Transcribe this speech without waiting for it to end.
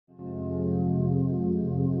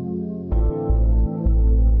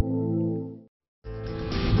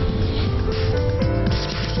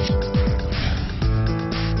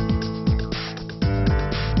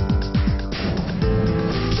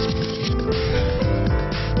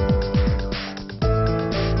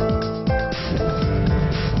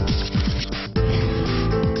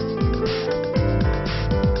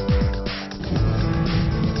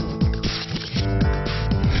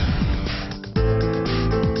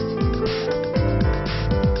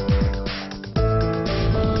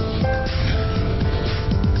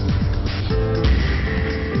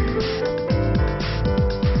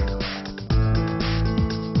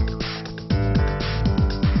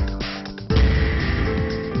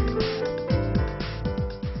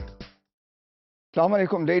Assalamu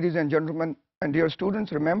alaikum, ladies and gentlemen, and dear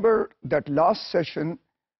students. Remember that last session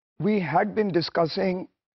we had been discussing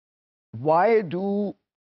why do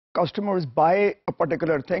customers buy a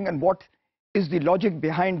particular thing and what is the logic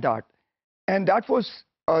behind that. And that was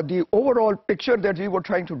the overall picture that we were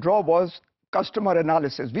trying to draw was customer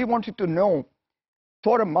analysis. We wanted to know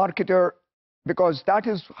for a marketer, because that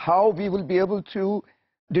is how we will be able to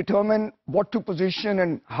determine what to position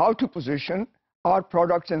and how to position our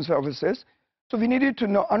products and services. So we needed to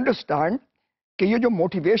know, understand कि ये जो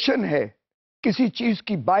motivation है किसी चीज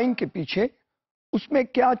की buying के पीछे उसमें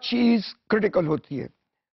क्या चीज critical होती है.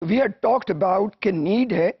 We had talked about कि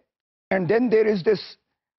need है, and then there is this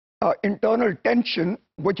internal tension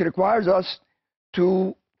which requires us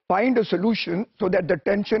to find a solution so that the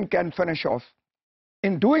tension can finish off.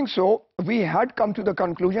 In doing so, we had come to the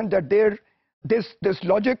conclusion that this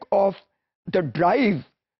logic of the drive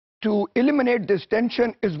to eliminate this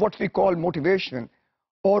tension is what we call motivation.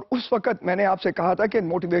 और उस वक्त मैंने आपसे कहा था कि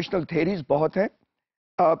motivational theories बहुत हैं.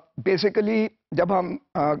 Basically, जब हम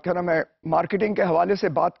क्या नाम है marketing के हवाले से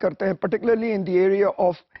बात करते हैं, particularly in the area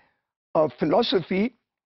of philosophy,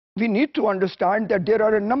 we need to understand that there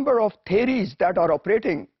are a number of theories that are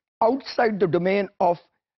operating outside the domain of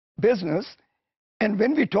business. And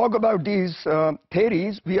when we talk about these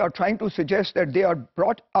theories, we are trying to suggest that they are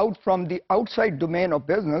brought out from the outside domain of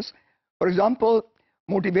business. For example,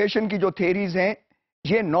 motivation की जो theories हैं,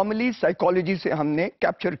 ये normally psychology से हमने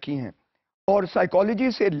capture की हैं. और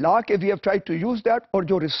psychology से ला के we have tried to use that. और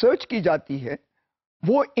जो research की जाती है,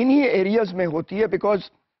 वो इन्हीं areas में होती है, because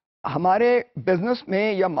हमारे business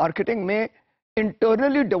में या marketing में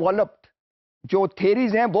internally developed जो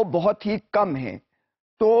theories हैं, वो बहुत ही कम हैं.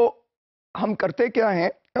 तो हम करते क्या हैं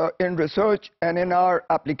in research and in our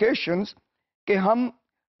applications कि हम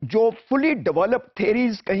जो fully developed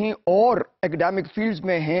theories कहीं और academic fields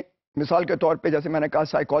में हैं, मिसाल के तौर पे जैसे मैंने कहा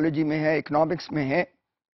psychology में है, economics में है,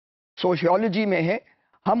 sociology में है,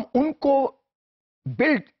 हम उनको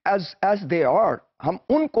build as they are, हम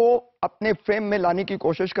उनको अपने frame में लाने की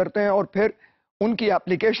कोशिश करते हैं और फिर उनकी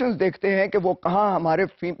applications देखते हैं कि वो कहाँ हमारे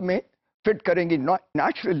field में fit करेंगी.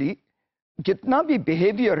 Naturally, जितना भी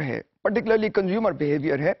behavior है, particularly consumer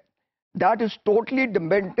behavior है, that is totally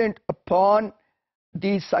dependent upon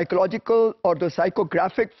the psychological or the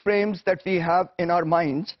psychographic frames that we have in our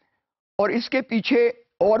minds. और इसके पीछे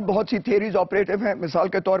और बहुत सी theories operative हैं. मिसाल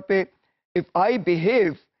के तौर पे if I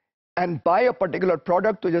behave and buy a particular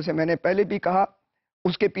product, तो जैसे मैंने पहले भी कहा,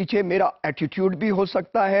 उसके पीछे मेरा attitude भी हो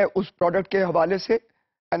सकता है उस product के हवाले से.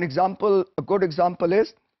 An example, a good example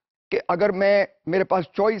is कि अगर मेरे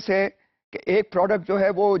पास choice है कि एक प्रोडक्ट जो है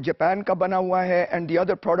वो जापान का बना हुआ है and the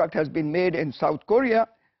other product has been made in south Korea,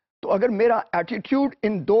 तो अगर मेरा एटीट्यूड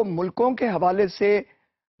इन दो मुल्कों के हवाले से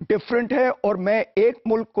डिफरेंट है और मैं एक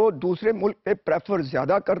मुल्क को दूसरे मुल्क पे प्रेफर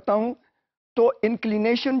ज़्यादा करता हूं, तो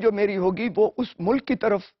इंक्लिनेशन जो मेरी होगी वो उस मुल्क की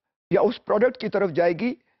तरफ या उस प्रोडक्ट की तरफ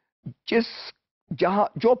जाएगी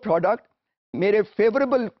जो प्रोडक्ट मेरे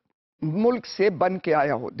फेवरेबल मुल्क से बन के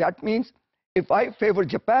आया हो. That means if I favour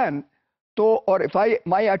Japan, और if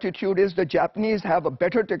my attitude is the Japanese have a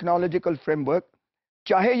better technological framework,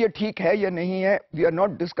 चाहे ये ठीक है या नहीं है, we are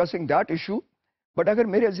not discussing that issue, but अगर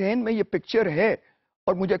मेरे जहन में ये पिक्चर है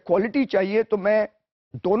और मुझे क्वालिटी चाहिए, तो मैं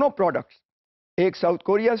दोनों प्रोडक्ट्स, एक साउथ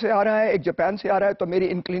कोरिया से आ रहा है, एक जापान से आ रहा है, तो मेरी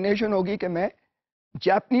इंक्लिनेशन होगी कि मैं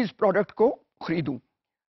जापानीज प्रोडक्ट को खरीदूं.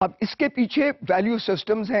 अब इसके पीछे वैल्यू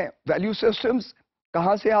सिस्टम्स हैं. वैल्यू सिस्टम्स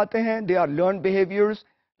कहाँ से आते हैं? They are learn behaviours,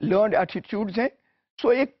 learn attitudes हैं.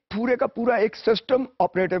 सो एक पूरे का पूरा एक सिस्टम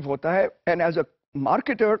ऑपरेटिव होता है. And as a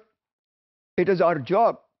marketer, it is our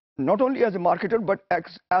job, not only as a marketer but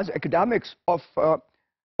as academics of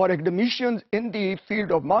और academicians in the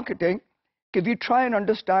field of marketing, कि we try and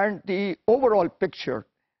understand the overall picture,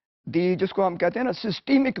 जिसको हम कहते हैं ना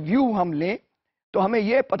systemic view हम लें, तो हमें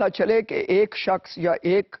ये पता चले कि एक शख्स या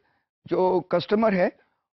एक जो कस्टमर है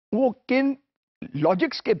वो किन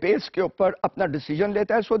लॉजिक्स के बेस के ऊपर अपना डिसीजन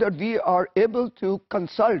लेता है, so that we are able to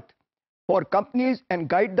consult for companies and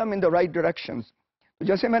guide them in the right directions. तो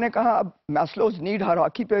जैसे मैंने कहा, अब मैस्लोज नीड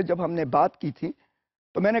हायरार्की पे जब हमने बात की थी,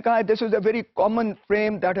 तो मैंने कहा this is a very common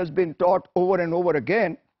frame that has been taught over and over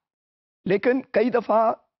again. लेकिन कई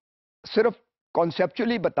दफ़ा सिर्फ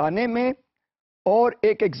कॉन्सेप्चुअली बताने में और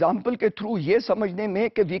एक एग्जाम्पल के थ्रू ये समझने में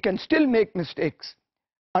कि we can still make mistakes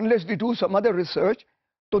unless we do some other research.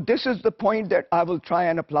 So this is the point that I will try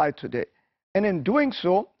and apply today. And in doing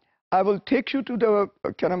so, I will take you to the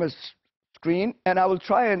screen and I will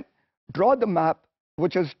try and draw the map,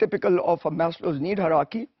 which is typical of a Maslow's need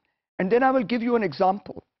hierarchy. And then I will give you an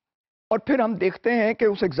example. और फिर हम देखते हैं कि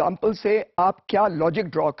उस example से आप क्या logic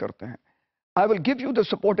draw करते हैं. I will give you the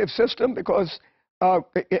supportive system because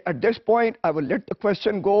at this point, I will let the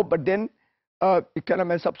question go, but then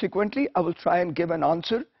subsequently, I will try and give an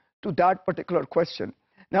answer to that particular question.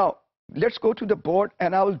 Now, let's go to the board,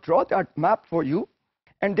 and I will draw that map for you,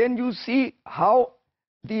 and then you see how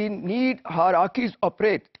the need hierarchies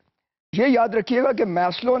operate. ये याद रखिएगा कि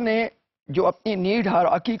Maslow ने जो अपनी need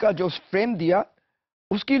hierarchy का जो frame दिया,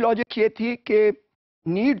 उसकी लॉजिक ये थी कि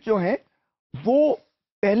नीड जो है वो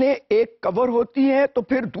पहले एक कवर होती है तो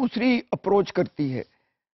फिर दूसरी अप्रोच करती है,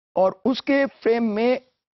 और उसके फ्रेम में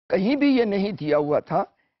कहीं भी ये नहीं दिया हुआ था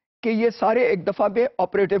कि ये सारे एक दफा में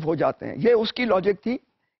ऑपरेटिव हो जाते हैं। ये उसकी लॉजिक थी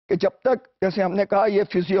कि जब तक, जैसे हमने कहा, ये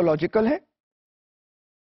फिजियोलॉजिकल है,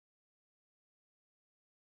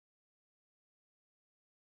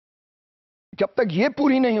 जब तक ये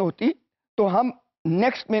पूरी नहीं होती तो हम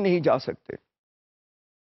नेक्स्ट में नहीं जा सकते।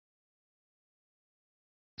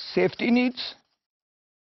 Safety needs,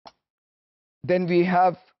 then we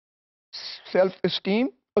have self esteem,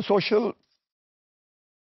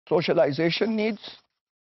 socialization needs,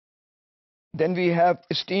 then we have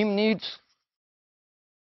esteem needs,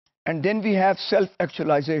 and then we have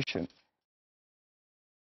self-actualization.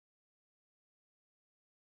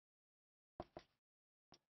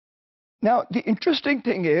 Now, the interesting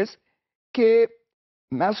thing is कि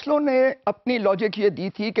मैस्लो ने अपनी लॉजिक ये दी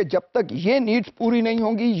थी कि जब तक ये नीड्स पूरी नहीं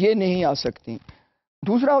होंगी ये नहीं आ सकती।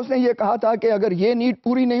 दूसरा, उसने ये कहा था कि अगर ये नीड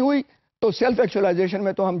पूरी नहीं हुई तो सेल्फ एक्चुअलाइजेशन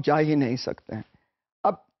में तो हम जा ही नहीं सकते हैं।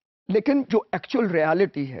 अब लेकिन जो एक्चुअल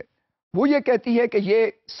रियलिटी है वो ये कहती है कि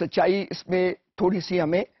ये सच्चाई, इसमें थोड़ी सी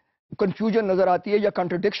हमें कंफ्यूजन नजर आती है या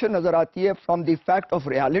कॉन्ट्रडिक्शन नजर आती है from the fact of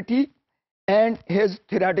reality and his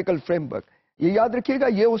theoretical framework. ये याद रखिएगा,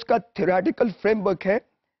 ये उसका थ्योरेटिकल फ्रेमवर्क है,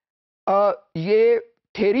 ये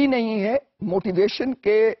थ्योरी नहीं है। मोटिवेशन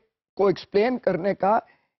के को एक्सप्लेन करने का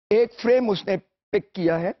एक फ्रेम उसने पिक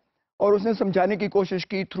किया है और उसने समझाने की कोशिश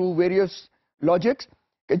की थ्रू वेरियस लॉजिक्स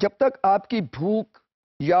कि जब तक आपकी भूख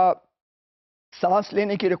या सांस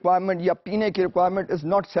लेने की रिक्वायरमेंट या पीने की requirement is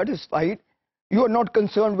not satisfied, you are not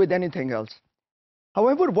concern with anything else.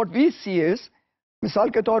 However what we C is, मिसाल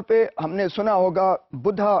के तौर पे हमने सुना होगा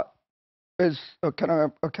Buddha is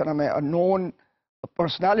a known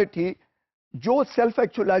personality जो सेल्फ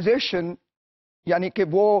एक्चुअलाइजेशन यानी कि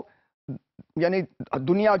वो यानी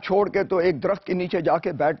दुनिया छोड़ के तो एक दरख्त के नीचे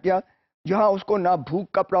जाके बैठ गया जहां उसको ना भूख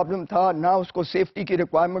का प्रॉब्लम था, ना उसको सेफ्टी की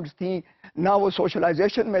रिक्वायरमेंट्स थी, ना वो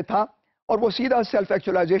सोशलाइजेशन में था, और वो सीधा सेल्फ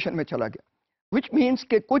एक्चुअलाइजेशन में चला गया। विच मीन्स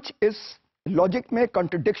कि कुछ इस लॉजिक में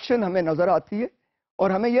कॉन्ट्रडिक्शन हमें नजर आती है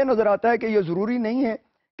और हमें यह नजर आता है कि यह जरूरी नहीं है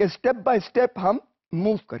कि स्टेप बाय स्टेप हम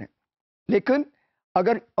मूव करें। लेकिन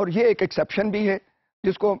अगर, और ये एक एक्सेप्शन भी है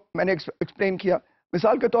जिसको मैंने एक्सप्लेन किया,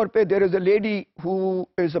 मिसाल के तौर पे there is a lady who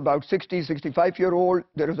is about 60-65 year old,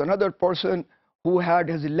 there is another person who had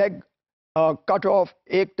his leg cut off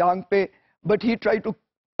एक टांग पे, but he try to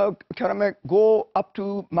go up to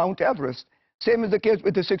Mount Everest. Same is the case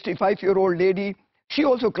with the 65-year-old lady. She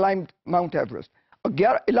also climbed Mount Everest. A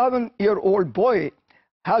 11-year-old boy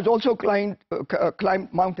has also climbed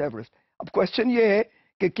Mount Everest. अब question ये है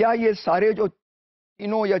कि क्या ये सारे जो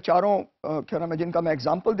तीनों या चारों जिनका मैं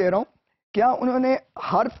एग्जांपल दे रहा हूँ, क्या उन्होंने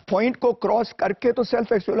हर पॉइंट को क्रॉस करके तो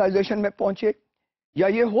सेल्फ एक्चुअलाइजेशन में पहुंचे, या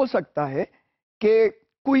ये हो सकता है कि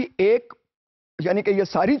कोई एक, यानी कि ये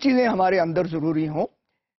सारी चीजें हमारे अंदर जरूरी हों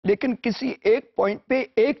लेकिन किसी एक पॉइंट पे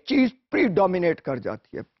एक चीज प्री डोमिनेट कर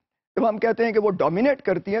जाती है। जब हम कहते हैं कि वो डोमिनेट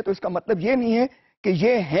करती है तो इसका मतलब ये नहीं है कि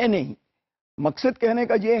ये है नहीं। मकसद कहने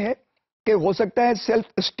का ये है कि हो सकता है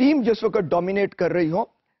सेल्फ एस्टीम जिस वक्त डोमिनेट कर रही हो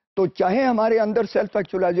तो चाहे हमारे अंदर सेल्फ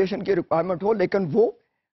एक्चुअलाइजेशन की रिक्वायरमेंट हो लेकिन वो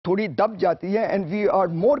थोड़ी दब जाती है, and we are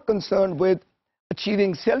more concern with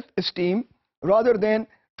achieving self esteem rather than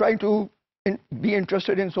trying to be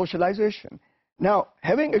interested in socialization. Now,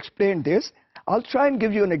 having explained this, I'll try and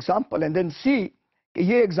give you an example and then see कि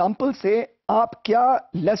ये example से आप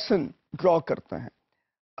क्या lesson draw करते हैं।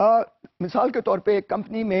 मिसाल के तौर पे एक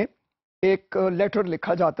कंपनी में एक लेटर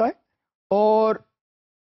लिखा जाता है और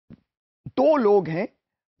दो लोग हैं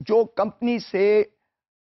जो कंपनी से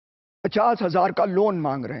 50,000 का लोन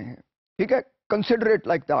मांग रहे हैं। ठीक है, consider it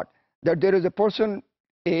like that there is a person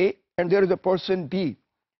A and there is a person B.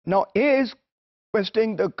 Now A is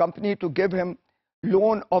requesting the company to give him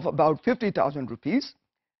loan of about 50,000 rupees,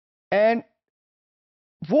 and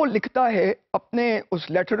वो लिखता है अपने उस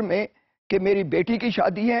लेटर में कि मेरी बेटी की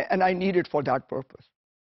शादी है and I need it for that purpose.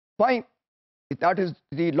 Fine, that is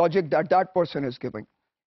the logic that person is giving.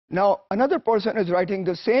 Now another person is writing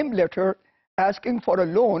the same letter asking for a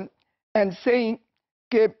loan and saying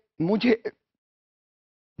कि मुझे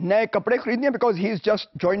नए कपड़े खरीदने हैं because he has just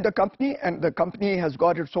joined the company and the company has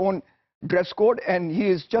got its own dress code and he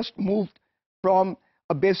is just moved from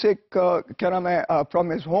a basic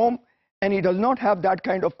from his home, and he does not have that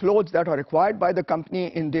kind of clothes that are required by the company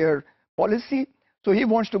in their policy, so he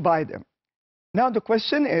wants to buy them. Now the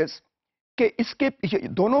question is कि इसके पीछे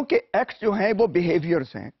दोनों के act जो हैं वो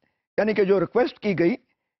behaviours हैं, यानी कि जो रिक्वेस्ट की गई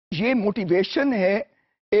ये मोटिवेशन है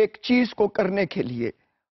एक चीज को करने के लिए।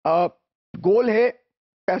 गोल है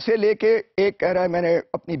पैसे लेके, एक कह रहा है मैंने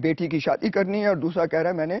अपनी बेटी की शादी करनी है और दूसरा कह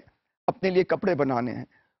रहा है मैंने अपने लिए कपड़े बनाने हैं।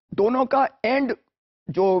 दोनों का एंड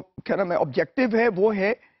जो कह रहा मैं ऑब्जेक्टिव है वो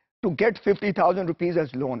है to get 50,000 rupees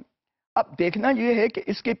as loan. अब देखना ये है कि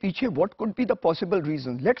इसके पीछे what could be the possible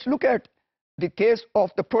reason. Let's look at the case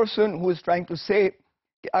of the person who is trying to से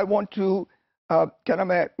आई वांट टू कह रहा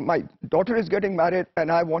मैं my daughter is getting married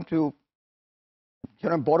and I want to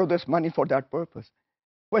borrow this money for that purpose.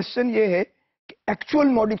 Question ये है कि actual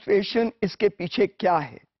motivation इसके पीछे क्या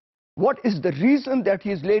है? What is the reason that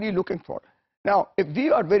he is really looking for? Now, if we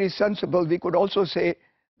are very sensible, we could also say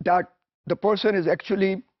that the person is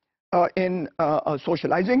actually in a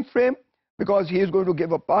socializing frame because he is going to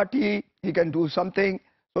give a party, he can do something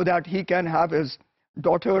so that he can have his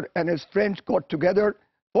daughter and his friends got together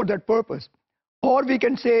for that purpose. Or we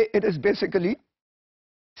can say it is basically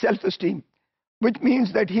self-esteem, which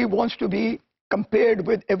means that he wants to be compared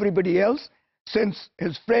with everybody else since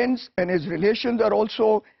his friends and his relations are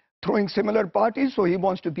also throwing similar parties, so he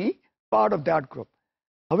wants to be part of that group.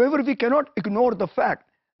 However, we cannot ignore the fact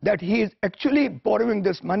that he is actually borrowing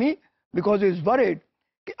this money because he is worried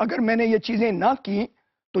कि अगर मैंने ये चीजें ना की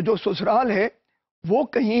तो जो ससुराल है वो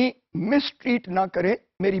कहीं मिसट्रीट ना करे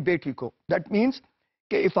मेरी बेटी को। That means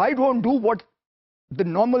कि if I don't do what the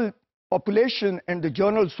normal population and the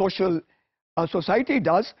general social society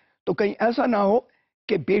does, तो कहीं ऐसा ना हो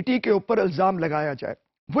कि बेटी के ऊपर इल्जाम लगाया जाए,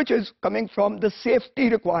 which is coming from the safety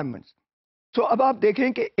requirements. So अब आप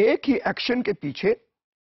देखें कि एक ही एक्शन के पीछे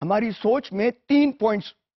हमारी सोच में 3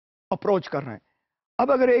 पॉइंट्स अप्रोच कर रहे हैं।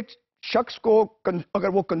 अब अगर एक शख्स को अगर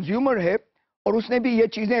वो कंज्यूमर है और उसने भी ये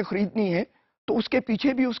चीजें खरीदनी है तो उसके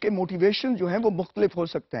पीछे भी उसके मोटिवेशन जो हैं वो मुख्तलिफ हो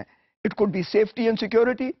सकते हैं। It could be safety and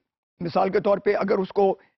security. मिसाल के तौर पे अगर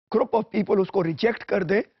उसको ग्रुप ऑफ पीपल उसको रिजेक्ट कर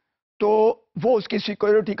दे तो वो उसकी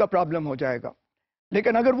सिक्योरिटी का प्रॉब्लम हो जाएगा।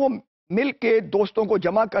 लेकिन अगर वो मिल के दोस्तों को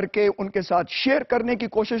जमा करके उनके साथ शेयर करने की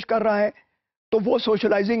कोशिश कर रहा है तो वो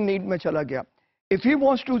सोशलाइजिंग नीड में चला गया। If he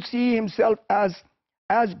wants to C himself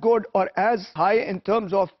as good और as high in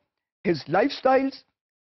terms of his lifestyles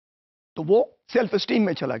तो वो सेल्फ एस्टीम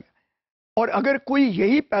में चला गया। और अगर कोई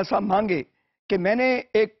यही पैसा मांगे कि मैंने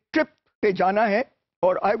एक ट्रिप पे जाना है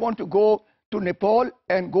और I want to go to Nepal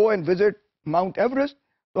and go and visit mount Everest,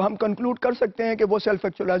 तो हम कंक्लूड कर सकते हैं कि वो सेल्फ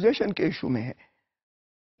एक्चुअलाइजेशन के इशू में है।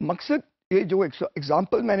 मकसद ये जो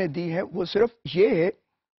एग्जाम्पल मैंने दी है वो सिर्फ ये है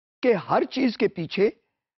कि हर चीज के पीछे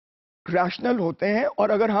रैशनल होते हैं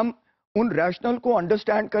और अगर हम उन रैशनल को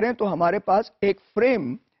अंडरस्टैंड करें तो हमारे पास एक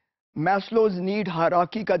फ्रेम मैस्लोज नीड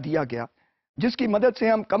हायरार्की का दिया गया जिसकी मदद से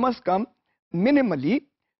हम कम से कम मिनिमली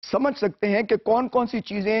समझ सकते हैं कि कौन कौन सी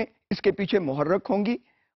चीजें इसके पीछे मुहर्रक होंगी।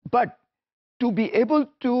 But to be able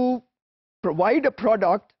to provide a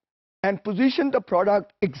product and position the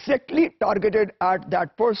product exactly targeted at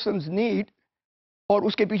that person's need और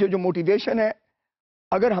उसके पीछे जो मोटिवेशन है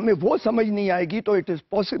अगर हमें वो समझ नहीं आएगी तो it is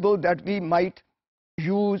possible that we might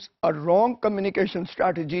use a wrong communication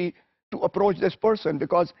strategy to approach this person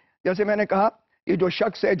because जैसे मैंने कहा ये जो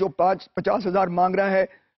शख्स है जो 50,000 मांग रहा है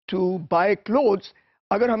to buy clothes,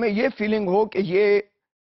 अगर हमें ये फीलिंग हो कि ये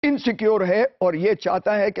इनसिक्योर है और ये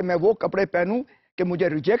चाहता है कि मैं वो कपड़े पहनूं कि मुझे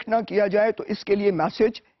रिजेक्ट ना किया जाए तो इसके लिए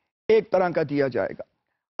मैसेज एक तरह का दिया जाएगा।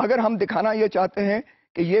 अगर हम दिखाना ये चाहते हैं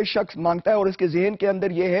कि ये शख्स मांगता है और इसके जहन के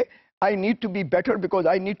अंदर ये है I need to be better because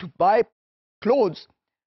I need to bye clothes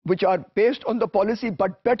which are based on the policy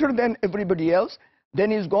but better than everybody else,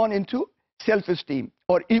 then he's gone into self-esteem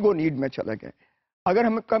और ego need में चला गया। अगर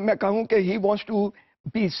मैं कहूँ कि he wants to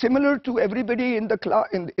be similar to everybody in the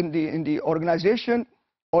class in the organization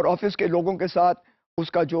और office के लोगों के साथ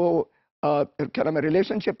उसका जो क्या नाम है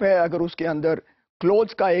रिलेशनशिप है अगर उसके अंदर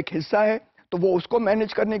क्लोथ्स का एक हिस्सा है तो वो उसको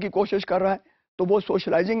मैनेज करने की कोशिश कर रहा है तो वो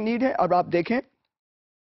सोशलाइजिंग नीड है। अब आप देखें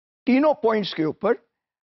तीनों पॉइंट्स के ऊपर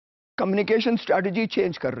कम्युनिकेशन स्ट्रेटजी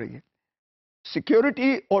चेंज कर रही है।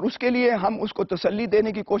 सिक्योरिटी और उसके लिए हम उसको तसल्ली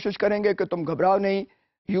देने की कोशिश करेंगे कि तुम घबराओ नहीं,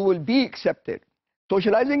 you will be accepted.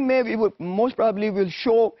 Socialising में we will most probably will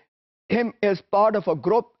show him as part of a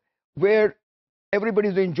group where everybody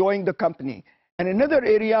is enjoying the company and another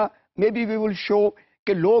area may be we will show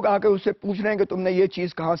कि लोग आके उससे पूछ रहे हैं कि तुमने ये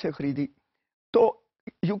चीज कहां से खरीदी। तो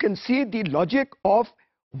you can see the logic of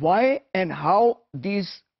why and how these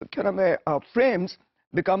क्या नाम है frames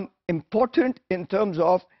become important in terms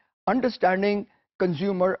of understanding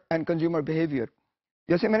consumer and consumer behavior.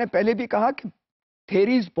 जैसे मैंने पहले भी कहा कि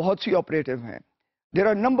theories बहुत सी operative हैं. There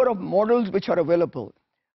are a number of models which are available.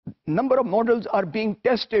 Number of models are being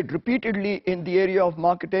tested repeatedly in the area of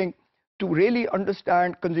marketing to really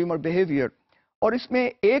understand consumer behavior. और इसमें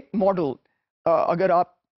एक मॉडल अगर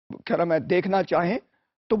आप क्या नाम है देखना चाहें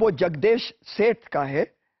तो वो जगदेश सेठ का है.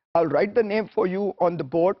 I'll write the name for you on the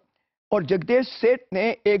board. और जगदेश सेठ ने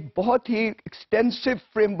एक बहुत ही एक्सटेंसिव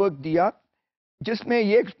फ्रेमवर्क दिया जिसमें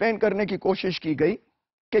ये एक्सप्लेन करने की कोशिश की गई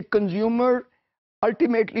कि कंज्यूमर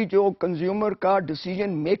अल्टीमेटली जो कंज्यूमर का डिसीजन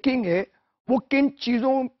मेकिंग है वो किन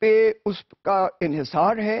चीज़ों पे उसका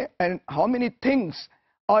इन्हिसार है and how many things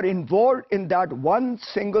are involve in that one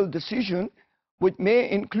single decision which may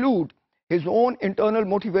include his own internal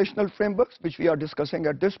motivational frameworks, which we are discussing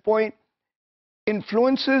at this point,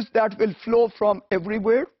 influences that will flow from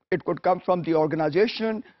everywhere. It could come from the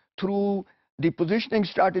organization, through the positioning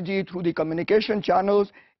strategy, through the communication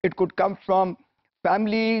channels. It could come from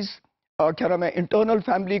families, क्या नाम है internal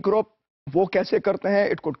family group, वो कैसे करते हैं.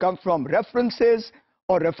 It could come from references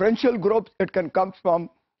or referential groups. It can come from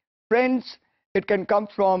friends. It can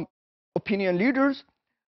come from opinion leaders.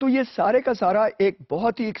 तो ये सारे का सारा एक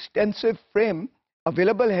बहुत ही एक्सटेंसिव फ्रेम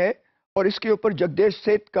अवेलेबल है और इसके ऊपर जगदेश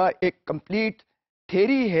सेठ का एक कंप्लीट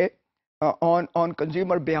थ्योरी है on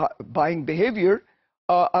consumer buying behavior.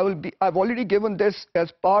 I've already given this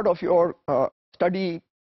as part of your study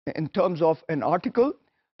in terms of an article.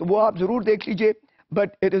 तो वो आप जरूर देख लीजिए.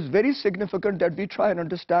 But it is very significant that we try and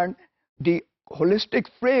understand the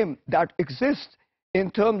holistic frame that exists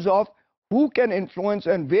in terms of who can influence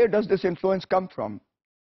and where does this influence come from.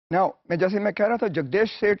 Now, जैसे मैं कह रहा था,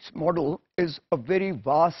 Jagdish Seth's model is a very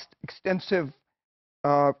vast, extensive,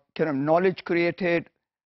 kind of knowledge-created,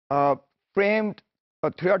 framed,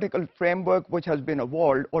 a theoretical framework which has been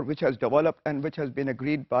evolved or which has developed and which has been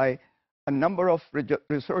agreed by a number of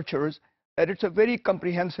researchers, that it's a very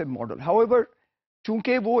comprehensive model. However,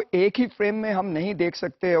 चूंकि वो एक ही frame में हम नहीं देख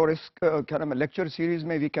सकते और इस क्या नाम है लेक्चर सीरीज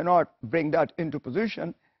में we cannot bring that into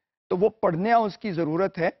position, तो वो पढ़ने उसकी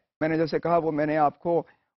ज़रूरत है. मैंने जैसे कहा वो मैंने आपको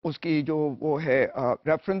उसकी जो वो है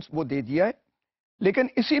रेफरेंस वो दे दिया है. लेकिन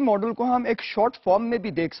इसी मॉडल को हम एक शॉर्ट फॉर्म में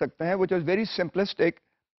भी देख सकते हैं which is very simplistic.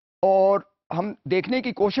 और हम देखने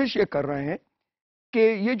की कोशिश ये कर रहे हैं कि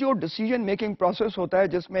ये जो डिसीजन मेकिंग प्रोसेस होता है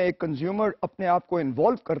जिसमें एक कंज्यूमर अपने आप को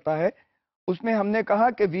इन्वॉल्व करता है, उसमें हमने कहा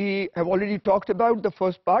कि we have already talked about the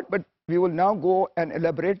first part but we will now go and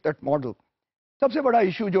elaborate that model. सबसे बड़ा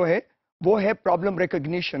इशू जो है वो है प्रॉब्लम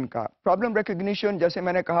रिकग्निशन का. प्रॉब्लम रिकग्निशन जैसे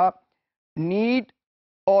मैंने कहा, नीड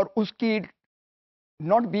और उसकी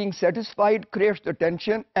not being satisfied creates the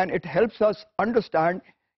tension and it helps us understand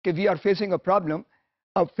कि we are facing a problem.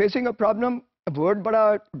 अब facing a problem word बड़ा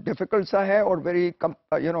difficult सा है और very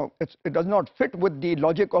it does not fit with the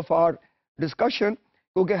logic of our discussion,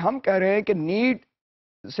 क्योंकि हम कह रहे हैं कि नीड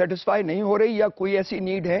सेटिस्फाई नहीं हो रही या कोई ऐसी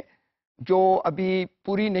नीड है जो अभी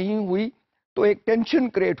पूरी नहीं हुई, तो एक टेंशन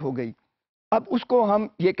क्रिएट हो गई. अब उसको हम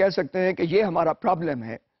ये कह सकते हैं कि ये हमारा प्रॉब्लम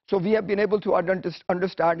है. So we have been able to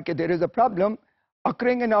understand कि there is a problem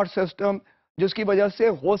occurring in our system जिसकी वजह से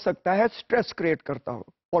हो सकता है स्ट्रेस क्रिएट करता हो,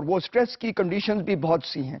 और वो स्ट्रेस की कंडीशंस भी बहुत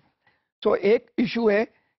सी हैं. सो एक इशू है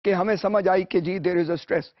कि हमें समझ आई कि जी there is a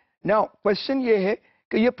stress. Now question ये है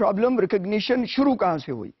कि ये प्रॉब्लम रिकग्निशन शुरू कहाँ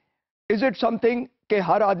से हुई. इज इट समथिंग कि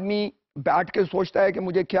हर आदमी बैठ के सोचता है कि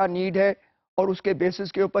मुझे क्या नीड है और उसके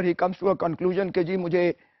बेसिस के ऊपर he comes to a conclusion कि जी मुझे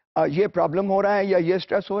ये प्रॉब्लम हो रहा है या ये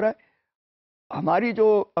स्ट्रेस हो रहा है. हमारी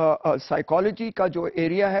जो साइकोलॉजी का जो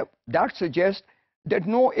एरिया है that suggest that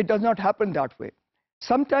no, it does not happen that way.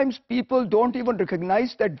 Sometimes people don't even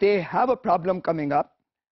recognise that they have a problem coming up,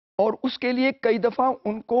 और उसके लिए कई दफ़ा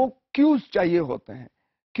उनको क्यूज चाहिए होते हैं.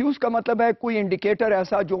 क्यूज का मतलब है कोई इंडिकेटर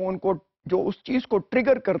ऐसा जो उनको जो उस चीज को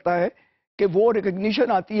ट्रिगर करता है कि वो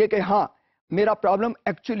रिकग्निशन आती है कि हाँ मेरा प्रॉब्लम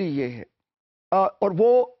एक्चुअली ये है. और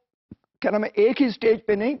वो क्या नाम है एक ही स्टेज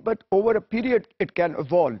पे नहीं but over a period it can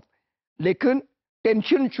evolve. लेकिन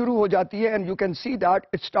टेंशन शुरू हो जाती है and you can see that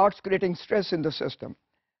it starts creating stress in the system.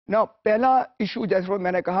 Now पहला इशू जैसे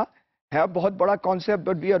मैंने कहा है बहुत बड़ा concept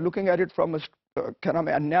but we are looking at it from क्या नाम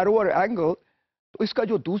है नैरोअर एंगल. तो इसका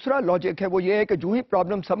जो दूसरा लॉजिक है वो ये है कि जो ही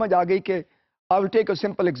प्रॉब्लम समझ आ गई कि I will take a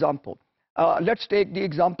simple example. Let's take the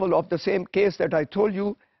example of the same case that I told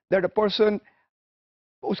you that a person,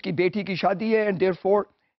 उसकी बेटी की शादी है and therefore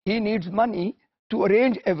he needs money to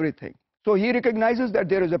arrange everything. So he recognises that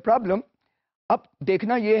there is a problem. अब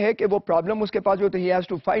देखना ये है कि वो प्रॉब्लम उसके पास जो है he has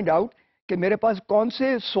to find out कि मेरे पास कौन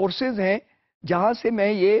से सोर्सेज हैं जहां से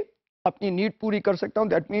मैं ये अपनी नीड पूरी कर सकता हूं.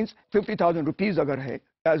 दैट मीन्स 50,000 रुपीज अगर है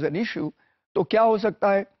एज एन इशू तो क्या हो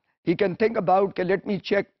सकता है. ही कैन थिंक अबाउट के let me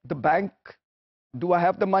check the bank, do I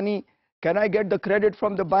have the money, can I get the credit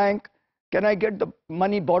from the bank, Can I get the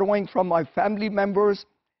money borrowing from my family members?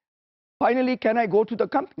 Finally, can I go to the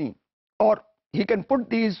company? Or he can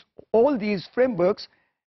put all these frameworks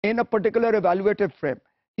in a particular evaluative frame.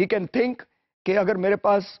 He can think कि अगर मेरे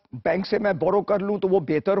पास bank से मैं बोरो कर लूं तो वो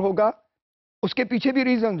बेहतर होगा, उसके पीछे भी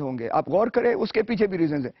रीजन होंगे, आप गौर करें, उसके पीछे भी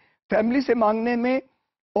रीजन है। फैमिली से मांगने में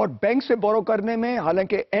और बैंक से बोरो करने में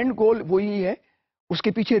हालांकि एंड गोल वही है,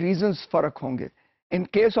 उसके पीछे रीजंस फर्क होंगे। In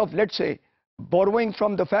case of let's say borrowing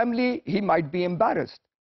from the family, he might be embarrassed,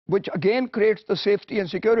 which again creates the safety and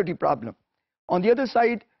security problem. On the other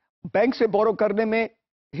side, bank se borrow karne mein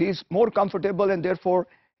he is more comfortable, and therefore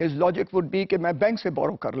his logic would be कि मैं bank से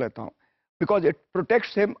borrow कर लेता हूँ, because it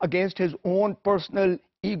protects him against his own personal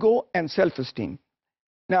ego and self-esteem.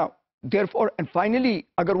 Now, therefore, and finally,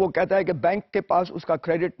 अगर वो कहता है कि बैंक के पास उसका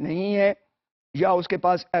credit नहीं है या उसके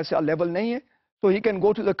पास ऐसा level नहीं है, so he can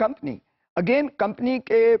go to the company. Again, company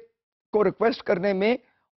के को रिक्वेस्ट करने में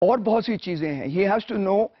और बहुत सी चीजें हैं। ही हैज टू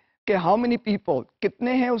नो कि हाउ मेनी पीपल,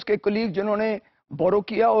 कितने हैं उसके कलीग जिन्होंने बोरो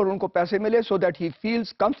किया और उनको पैसे मिले, so that he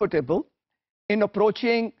feels comfortable in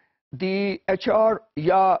approaching the HR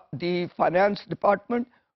या the finance department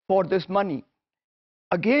for this money.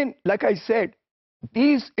 Again, like I said,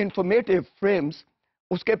 these informative frames,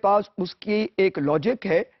 उसके पास उसकी एक लॉजिक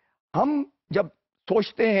है। हम जब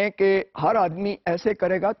सोचते हैं कि हर आदमी ऐसे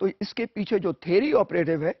करेगा, तो इसके पीछे जो थ्योरी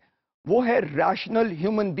ऑपरेटिव है वो है रैशनल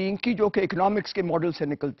ह्यूमन बीइंग की, जो कि इकोनॉमिक्स के मॉडल से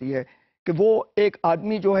निकलती है, कि वो एक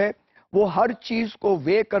आदमी जो है वो हर चीज को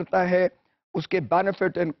वे करता है, उसके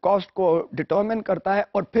बेनिफिट एंड कॉस्ट को डिटरमिन करता है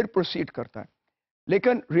और फिर प्रोसीड करता है।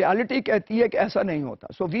 लेकिन रियलिटी कहती है कि ऐसा नहीं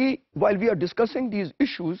होता। सो while we are discussing these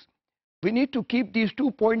issues, we need to keep these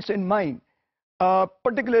 2 points in mind,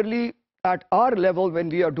 particularly at our level when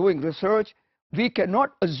we are doing research. We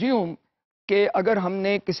cannot assume कि अगर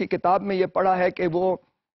हमने किसी किताब में ये पढ़ा है कि वो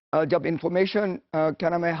जब इंफॉर्मेशन क्या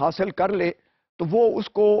नाम है हासिल कर ले तो वो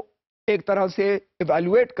उसको एक तरह से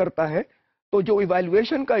इवैल्यूएट करता है, तो जो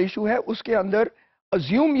इवैल्यूएशन का इशू है उसके अंदर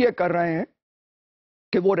अज्यूम ये कर रहे हैं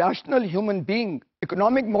कि वो rational human being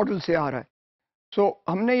economic model से आ रहा है। सो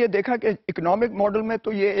हमने ये देखा कि इकोनॉमिक मॉडल में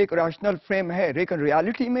तो ये एक रैशनल फ्रेम है, लेकिन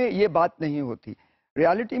रियलिटी में ये बात नहीं होती।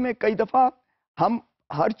 रियलिटी में कई दफ़ा हम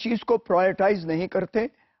हर चीज़ को प्रायोरिटाइज नहीं करते।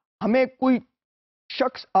 हमें कोई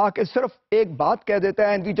शख्स आके सिर्फ एक बात कह देता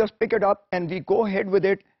है, and we just pick it up and we go head with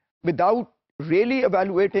it without really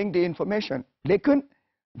evaluating the information. लेकिन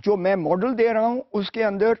जो मैं मॉडल दे रहा हूँ उसके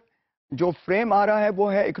अंदर जो फ्रेम आ रहा है वो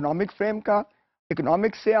है इकोनॉमिक फ्रेम का,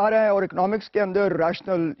 इकोनॉमिक्स से आ रहा है, और इकोनॉमिक्स के अंदर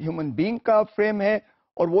रैशनल ह्यूमन बीइंग का फ्रेम है।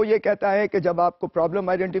 और वो ये कहता है कि जब आपको प्रॉब्लम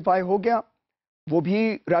आइडेंटिफाई हो गया, वो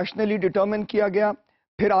भी रैशनली डिटर्मिन किया गया,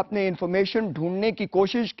 फिर आपने इंफॉर्मेशन ढूंढने की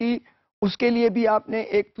कोशिश की, उसके लिए भी आपने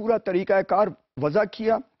एक पूरा तरीकाकार वज़ा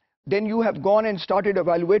किया, then you have gone and started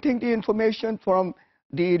evaluating the information from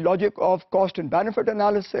the logic of cost and benefit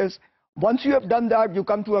analysis. Once you have done that, you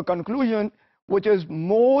come to a conclusion which is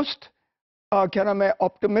most क्या नाम है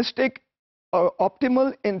optimistic,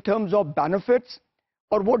 optimal in terms of benefits,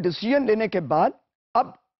 और वो decision लेने के बाद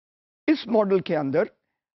अब इस मॉडल के अंदर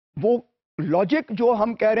वो लॉजिक जो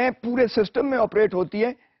हम कह रहे हैं पूरे सिस्टम में ऑपरेट होती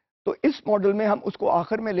है, तो इस मॉडल में हम उसको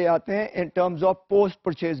आखिर में ले आते हैं in terms of post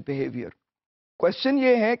purchase behaviour. Question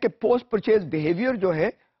ये है कि पोस्ट परचेज बिहेवियर जो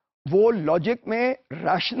है वो लॉजिक में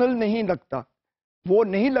रैशनल नहीं लगता। वो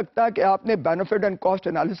नहीं लगता कि आपने बेनिफिट एंड कॉस्ट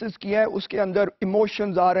एनालिसिस किया है, उसके अंदर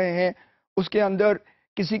इमोशंस आ रहे हैं, उसके अंदर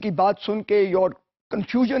किसी की बात सुन के your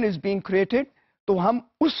confusion is being created, तो हम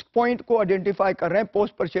उस पॉइंट को आइडेंटिफाई कर रहे हैं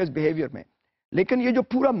पोस्ट परचेज बिहेवियर में। लेकिन ये जो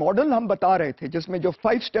पूरा मॉडल हम बता रहे थे, जिसमें जो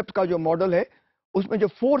 5 स्टेप्स का जो मॉडल है, उसमें जो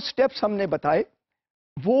 4 स्टेप्स हमने बताए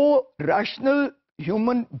वो रैशनल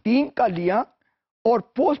ह्यूमन बीइंग का लिया, और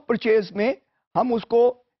पोस्ट परचेज में हम उसको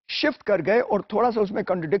शिफ्ट कर गए और थोड़ा सा उसमें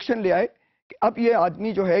कॉन्ट्रडिक्शन ले आए कि अब ये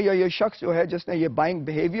आदमी जो है या ये शख्स जो है जिसने ये बाइंग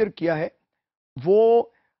बिहेवियर किया है वो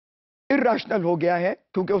इरैशनल हो गया है,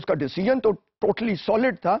 क्योंकि उसका डिसीजन तो टोटली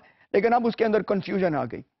सॉलिड था, लेकिन अब उसके अंदर कंफ्यूजन आ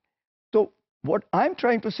गई। तो what I am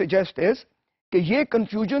trying to suggest is कि ये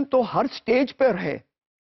कंफ्यूजन तो हर स्टेज पर है,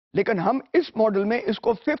 लेकिन हम इस मॉडल में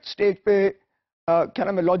इसको 5th स्टेज पे क्या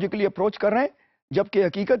नाम है लॉजिकली अप्रोच कर रहे हैं, जबकि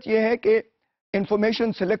हकीकत ये है कि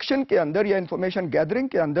इंफॉर्मेशन सिलेक्शन के अंदर या इंफॉर्मेशन गैदरिंग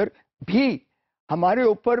के अंदर भी हमारे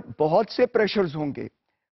ऊपर बहुत से प्रेशर्स होंगे।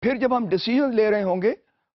 फिर जब हम डिसीजन ले रहे होंगे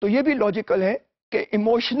तो ये भी लॉजिकल है कि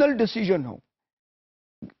इमोशनल डिसीजन हो।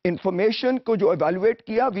 इंफॉर्मेशन को जो एवेलुएट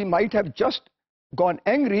किया, we might have just gone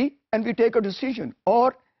angry and we take a decision,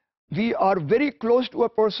 और we are very close to a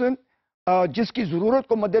person जिसकी जरूरत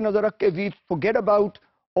को मद्देनजर रख के we forget about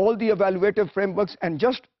all the एवेलुएटिव frameworks and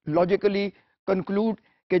just logically conclude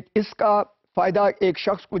कि इसका फायदा एक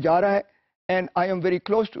शख्स को जा रहा है and I am very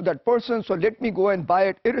close to that person, so let me go and buy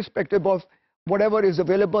it irrespective of whatever is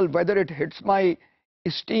available, whether it hits my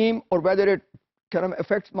esteem or whether it kind of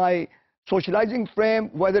affects my socializing frame,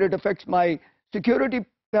 whether it affects my security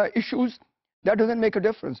issues. That doesn't make a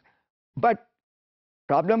difference. But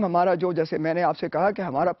problem हमारा जो, जैसे मैंने आपसे कहा कि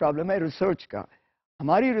हमारा problem है research का.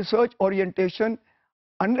 हमारी research orientation,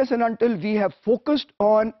 unless and until we have focused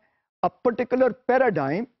on a particular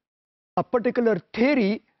paradigm, a particular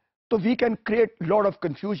theory, so we can create a lot of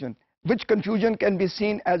confusion, which confusion can be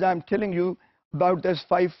seen as I'm telling you about this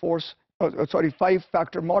five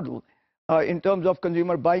factor model in terms of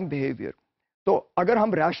consumer buying behavior. तो अगर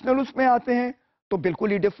हम rational उसमें आते हैं तो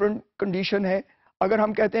बिल्कुल ही different condition है. अगर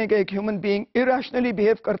हम कहते हैं कि एक ह्यूमन बीइंग इरेशनली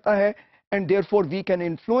बिहेव करता है and therefore we can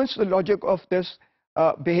influence the logic of this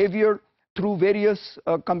behaviour through various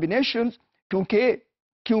combinations,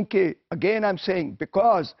 क्योंकि again I am saying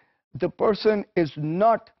because the person is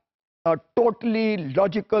not totally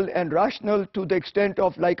logical and rational to the extent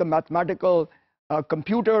of like a mathematical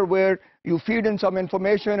computer where you feed in some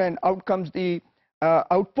information and out comes the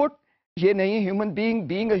output. ये नहीं, human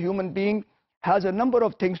being a human being has a number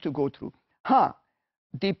of things to go through. हाँ,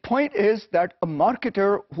 the point is that a marketer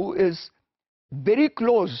who is very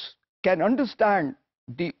close can understand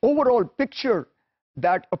the overall picture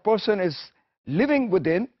that a person is living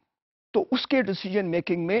within, तो उसके decision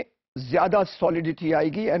making में ज़्यादा solidity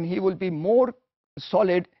आएगी and he will be more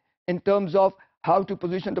solid in terms of how to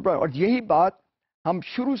position the product. और यही बात हम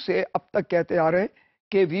शुरू से अब तक कहते आ रहे हैं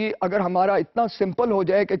कि भी अगर हमारा इतना सिंपल हो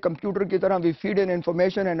जाए कि कंप्यूटर की तरह we feed in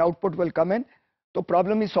information and output will come इन, तो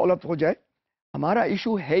प्रॉब्लम ही सॉल्व हो जाए. हमारा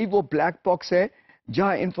इशू है ही वो ब्लैक बॉक्स है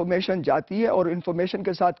जहां इंफॉर्मेशन जाती है और इंफॉर्मेशन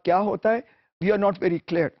के साथ क्या होता है we are not very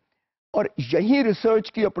clear. और यही रिसर्च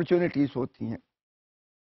की अपॉर्चुनिटीज होती हैं.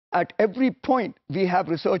 At every point we have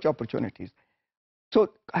research opportunities. So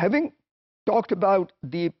having talked about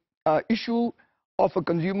the issue of a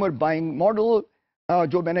consumer buying model,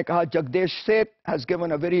 जो मैंने कहा Jagdish Seth has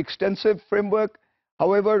given a very extensive framework.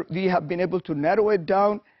 However, we have been able to narrow it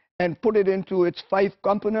down and put it into its 5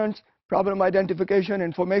 components: problem identification,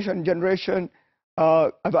 information generation,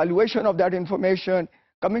 evaluation of that information,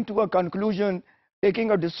 coming to a conclusion,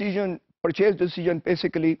 taking a decision, purchase decision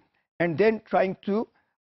basically, and then trying to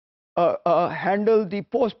handle the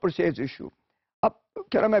post-purchase issue. अब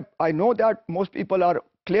क्या नाम है, I know that most people are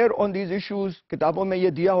clear on these issues, किताबों में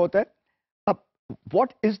ये दिया होता है. अब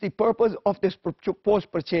what is the purpose of this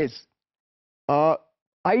post-purchase?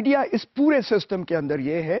 Idea इस पूरे सिस्टम के अंदर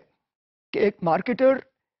ये है कि एक marketer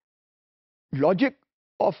logic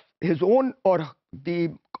of his own और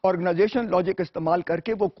द ऑर्गेनाइजेशन लॉजिक इस्तेमाल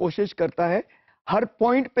करके वो कोशिश करता है हर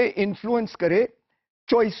पॉइंट पे इन्फ्लुएंस करे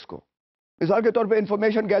चॉइस को. मिसाल के तौर पे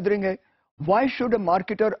इंफॉर्मेशन गैदरिंग है. Why should a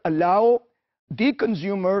marketer allow the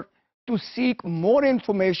consumer to seek more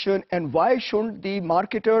information and why should the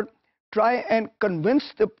marketer try and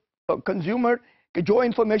convince the consumer कि जो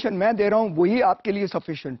इंफॉर्मेशन मैं दे रहा हूं वही आपके लिए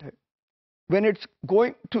सफिशिएंट है. When it's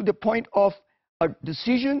going to the point of a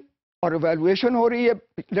decision और इवैल्यूएशन हो रही है,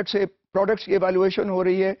 लेट्स से प्रोडक्ट्स की इवैल्यूएशन हो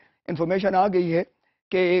रही है, इंफॉर्मेशन आ गई है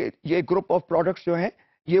कि ये ग्रुप ऑफ प्रोडक्ट्स जो हैं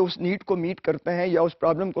ये उस नीड को मीट करते हैं या उस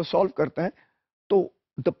प्रॉब्लम को सॉल्व करते हैं, तो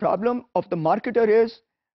the problem of the marketer is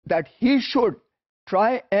that he should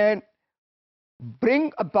try and bring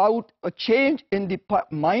about a change in the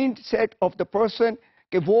mindset of the person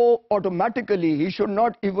कि वो automatically he should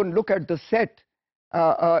not even look at the set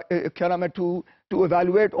to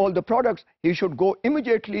evaluate all the products. He should go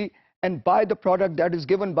immediately and buy the product that is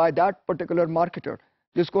given by that particular marketer,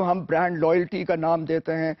 जिसको हम brand loyalty का नाम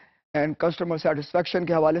देते हैं and customer satisfaction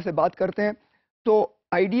के हवाले से बात करते हैं. तो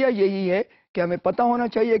आइडिया यही है कि हमें पता होना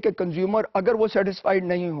चाहिए कि कंज्यूमर अगर वो सेटिस्फाइड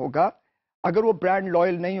नहीं होगा, अगर वो ब्रांड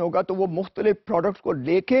लॉयल नहीं होगा, तो वो मुख्तलिफ प्रोडक्ट्स को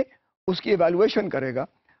लेके उसकी एवैल्यूएशन करेगा.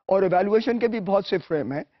 और एवैल्यूएशन के भी बहुत से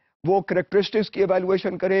फ्रेम हैं. वो करेक्टरिस्टिक्स की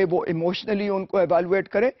एवैल्यूएशन करे, वो इमोशनली उनको एवैल्यूएट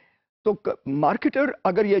करे. तो मार्केटर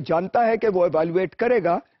अगर ये जानता है कि वो एवैल्यूएट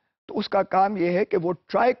करेगा, तो उसका काम ये है कि वो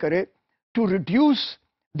ट्राई करे to reduce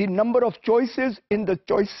the number of choices in the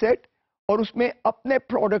choice set, और उसमें अपने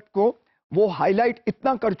प्रोडक्ट को वो हाईलाइट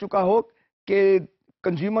इतना कर चुका हो कि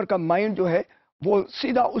कंज्यूमर का माइंड जो है वो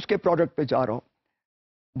सीधा उसके प्रोडक्ट पे जा रहा हो.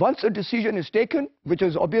 Once a decision is taken, which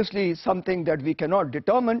is obviously something that we cannot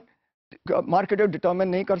determine, marketer determine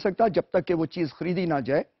नहीं कर सकता जब तक कि वो चीज़ खरीदी ना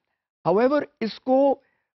जाए. However, इसको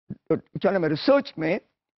क्या नाम है रिसर्च में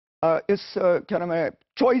इस क्या नाम है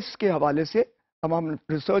चॉइस के हवाले से हम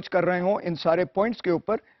रिसर्च कर रहे हों इन सारे पॉइंट्स के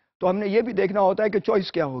ऊपर, तो हमने ये भी देखना होता है कि चॉइस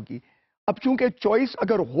क्या होगी. अब चूंकि चॉइस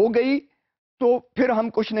अगर हो गई तो फिर हम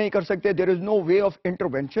कुछ नहीं कर सकते, there is no way of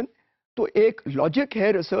intervention. तो एक लॉजिक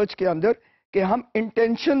है रिसर्च के अंदर कि हम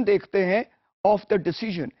इंटेंशन देखते हैं ऑफ द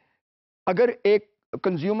डिसीजन। अगर एक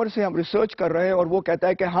कंज्यूमर से हम रिसर्च कर रहे हैं और वो कहता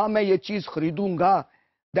है कि हाँ मैं ये चीज खरीदूंगा,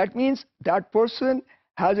 that means that person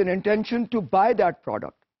has an intention to by that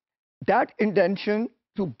product. That intention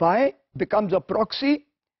to bye becomes a proxy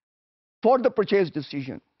for the purchase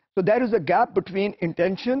decision. So there is a gap between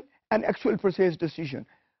intention and actual purchase decision.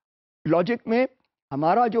 Logic में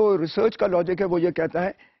हमारा जो research का logic है वो ये कहता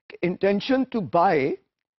है कि intention to bye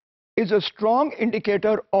is a strong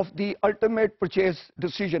indicator of the ultimate purchase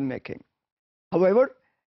decision making. However,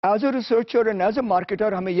 as a researcher and as a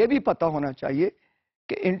marketer हमें यह भी पता होना चाहिए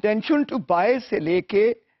कि intention to buy से लेके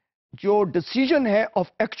जो decision है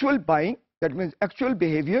of actual buying, that means actual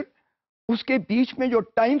behavior, उसके बीच में जो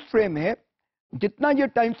टाइम फ्रेम है, जितना ये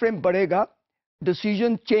टाइम फ्रेम बढ़ेगा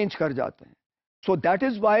डिसीजन चेंज कर जाते हैं. So that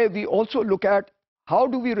is why we also look at how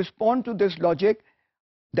do we respond to this logic.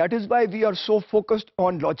 That is why we are so focused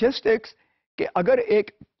on logistics कि अगर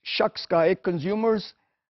एक शख्स का, एक consumers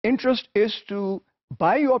interest is to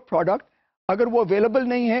by your product, अगर वो available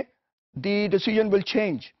नहीं है, the decision will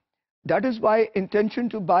change. That is why intention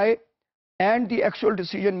to bye and the actual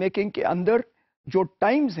decision making के अंदर जो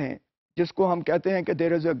टाइम्स हैं, जिसको हम कहते हैं कि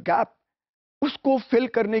देयर इज अ गैप, उसको फिल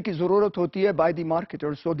करने की जरूरत होती है by the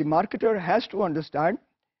marketer. So the marketer has to understand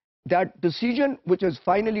that decision which is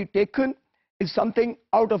finally taken is something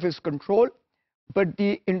out of his control, but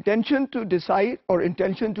the intention to decide और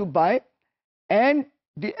intention to bye and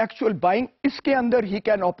the actual buying, इसके अंदर he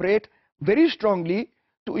can operate very strongly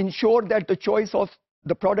to ensure that the choice of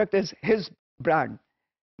the product is his brand.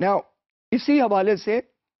 Now इसी हवाले से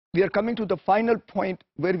we are coming to the final point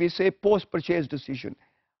where we say post purchase decision.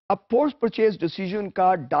 अब post purchase decision का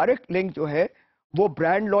direct link जो है वो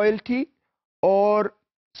brand loyalty और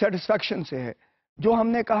satisfaction से है. जो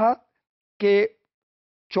हमने कहा कि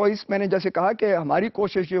choice, मैंने जैसे कहा कि हमारी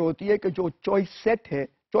कोशिश ये होती है कि जो choice set है,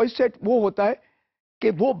 choice set वो होता है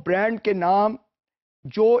कि वो brand के नाम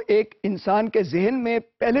जो एक इंसान के जहन में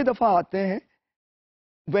पहले दफा आते हैं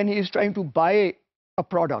when he is trying to buy a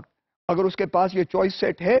product. अगर उसके पास ये चॉइस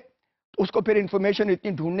सेट है तो उसको फिर इंफॉर्मेशन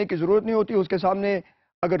इतनी ढूंढने की जरूरत नहीं होती. उसके सामने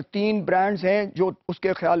अगर 3 ब्रांड्स हैं जो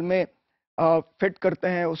उसके ख्याल में फिट करते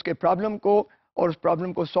हैं उसके प्रॉब्लम को और उस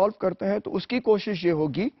प्रॉब्लम को सॉल्व करते हैं, तो उसकी कोशिश ये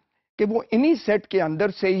होगी कि वो इन्हीं सेट के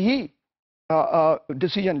अंदर से ही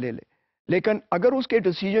डिसीजन ले ले. लेकिन अगर उसके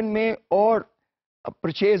डिसीजन में और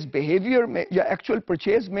परचेज बिहेवियर में या एक्चुअल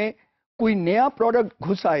परचेज में कोई नया प्रोडक्ट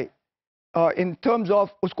घुस आए, इन टर्म्स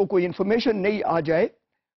ऑफ उसको कोई इंफॉर्मेशन नहीं आ जाए,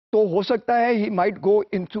 तो हो सकता है he might go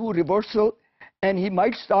into reversal and he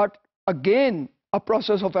might start again a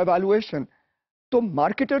process of evaluation. तो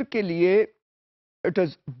marketer के लिए it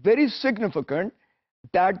is very significant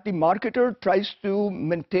that the marketer tries to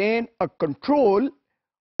maintain a control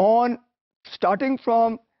on starting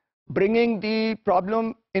from bringing the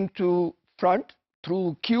problem into front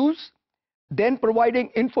through cues, then providing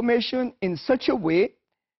information in such a way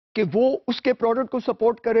कि वो उसके product को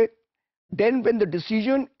support करे. Then when the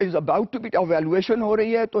decision is about to be evaluation हो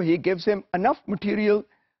रही है, तो he gives him enough material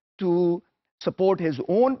to support his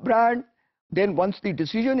own brand. Then once the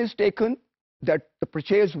decision is taken that the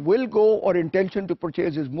purchase will go or intention to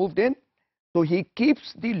purchase is moved in, so he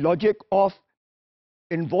keeps the logic of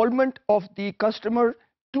involvement of the customer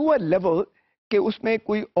to a level कि उसमें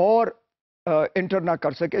कोई और enter ना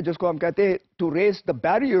कर सके, जिसको हम कहते हैं to raise the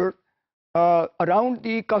barrier around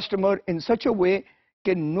the customer in such a way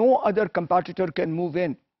कि no other competitor can move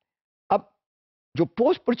in. अब जो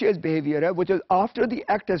post purchase behavior है, which is after the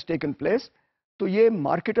act has taken place, तो ये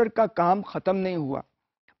marketer का काम खत्म नहीं हुआ.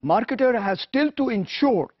 Marketer has still to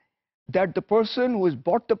ensure that the person who has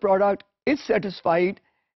bought the product is satisfied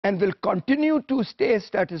and will continue to stay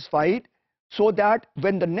satisfied, so that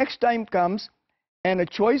when the next time comes and a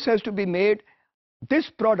choice has to be made, this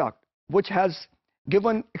product which has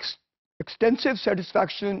given extensive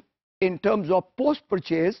satisfaction in terms of post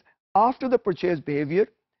purchase after the purchase behavior,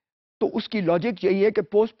 तो उसकी logic यही है कि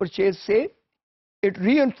post purchase से it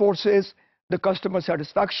reinforces the customer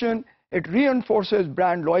satisfaction, it reinforces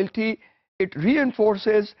brand loyalty, it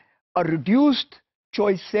reinforces a reduced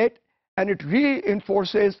choice set, and it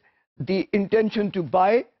reinforces the intention to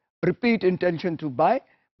buy, repeat intention to buy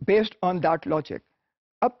based on that logic.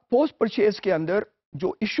 अब post purchase के अंदर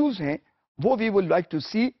जो issues हैं वो we would like to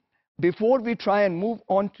see before we try and move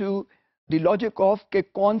on to the logic of कि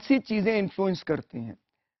कौन सी चीजें influence करती हैं.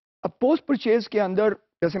 अब post purchase के अंदर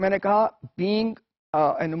जैसे मैंने कहा being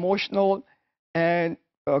an emotional and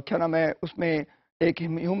क्या नाम है उसमें एक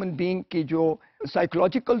ह्यूमन बीइंग की जो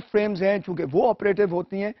साइकोलॉजिकल फ्रेम्स हैं चूंकि वो ऑपरेटिव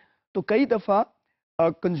होती हैं, तो कई दफ़ा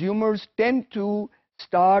कंज्यूमर्स टेंड टू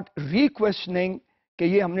स्टार्ट रीक्वेश्चनिंग कि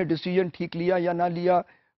ये हमने डिसीजन ठीक लिया या ना लिया,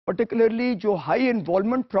 पर्टिकुलरली जो हाई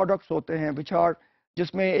इन्वॉल्वमेंट प्रोडक्ट्स होते हैं विच आर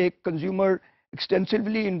जिसमें एक कंज्यूमर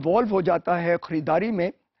एक्सटेंसिवली इन्वॉल्व हो जाता है खरीदारी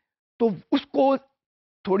में, तो उसको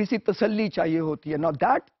थोड़ी सी तसल्ली चाहिए होती है. नाउ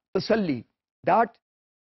दैट तसल्ली, that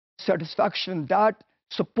satisfaction, that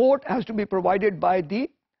support has to be provided by the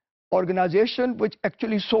organization which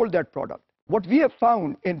actually sold that product. What we have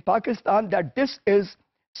found in Pakistan that this is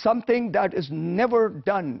something that is never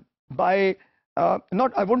done by,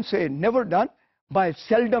 not I wouldn't say never done, by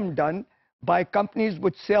seldom done by companies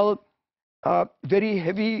which sell very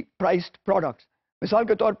heavy priced products. मिसाल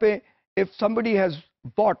के तौर पे, if somebody has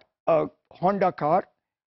bought a Honda car,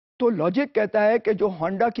 तो logic कहता है कि जो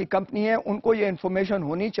Honda की कंपनी है उनको ये इंफॉर्मेशन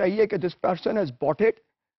होनी चाहिए कि this person has bought it,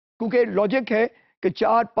 क्योंकि लॉजिक है कि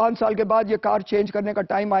 4-5 साल के बाद ये कार चेंज करने का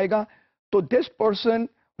टाइम आएगा. तो this person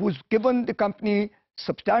who is given the company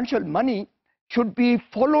substantial money should be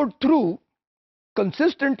followed through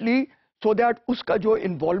consistently so that उसका जो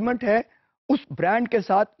इन्वॉल्वमेंट है उस ब्रांड के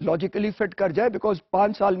साथ लॉजिकली फिट कर जाए, बिकॉज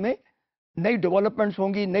 5 साल में नई डेवलपमेंट्स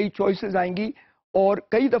होंगी, नई चॉइसेस आएंगी, और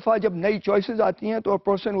कई दफा जब नई चॉइसेस आती हैं तो a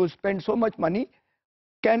person who spend so much money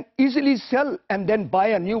can easily cell and then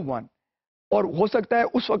bye a new one. और हो सकता है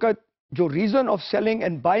उस वक्त जो reason of selling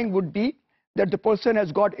and buying would be that the person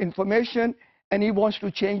has got information and he wants to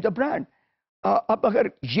change the brand. अब अगर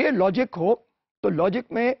ये लॉजिक हो तो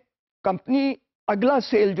लॉजिक में कंपनी अगला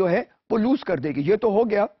सेल जो है वो लूज कर देगी. ये तो हो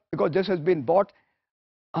गया because this has been bought.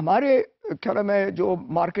 हमारे ख्याल में जो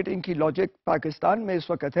मार्केटिंग की लॉजिक पाकिस्तान में इस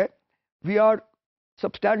वक्त है, we are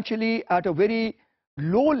substantially at a very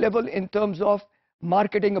low level in terms of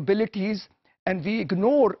marketing abilities, and we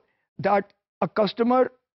ignore that a customer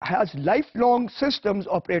has lifelong systems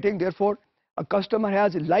operating, therefore a customer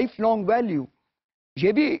has lifelong value.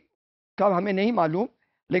 ये भी कब हमें नहीं मालूम,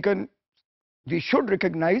 लेकिन we should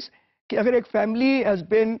recognize कि अगर एक family has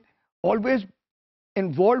been always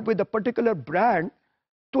involved with a particular brand,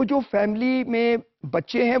 तो जो family में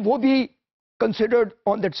बच्चे हैं वो भी considered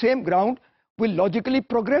on that same ground will logically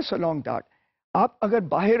progress along that. आप अगर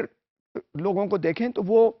बाहर लोगों को देखें तो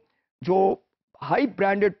वो जो हाई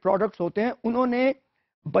ब्रांडेड प्रोडक्ट्स होते हैं उन्होंने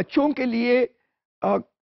बच्चों के लिए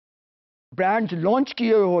ब्रांड्स लॉन्च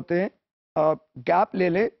किए हुए होते हैं. गैप ले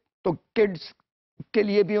लें तो किड्स के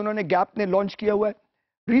लिए भी उन्होंने गैप ने लॉन्च किया हुआ है.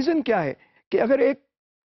 रीजन क्या है कि अगर एक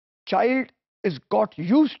child is got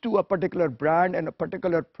used to a particular brand and a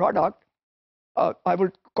particular product, I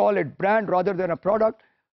would call it brand rather than a product,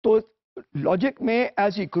 तो logic may,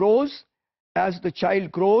 as he grows, as the child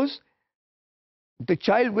grows, the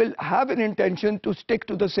child will have an intention to stick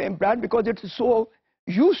to the same brand because it's so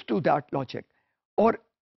used to that logic. Or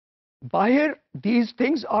bahir, these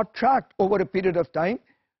things are tracked over a period of time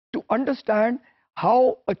to understand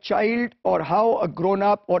how a child or how a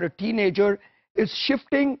grown-up or a teenager is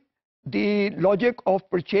shifting the logic of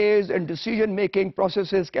purchase and decision-making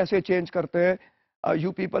processes. Kaise change karte hain?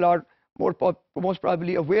 You people are most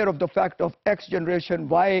probably aware of the fact of X generation,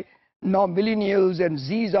 Y, now millennials and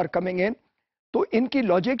Zs are coming in. So इनकी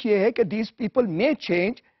logic ये है कि these people may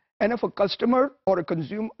change, and if a customer or a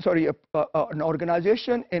consumer, sorry, an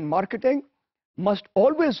organization in marketing must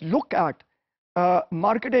always look at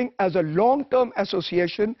marketing as a long-term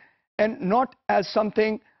association and not as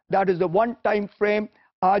something that is the one-time frame.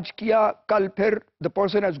 आज किया, कल फिर the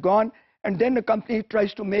person has gone, and then the company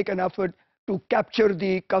tries to make an effort to capture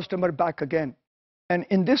the customer back again. And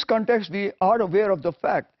in this context, we are aware of the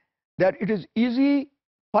fact that it is easy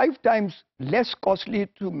 5 times less costly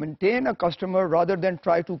to maintain a customer rather than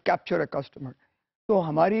try to capture a customer. So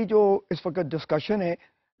हमारी जो इस वक्त discussion है,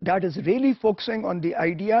 that is really focusing on the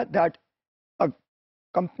idea that a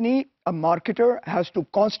company, a marketer has to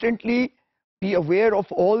constantly be aware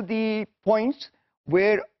of all the points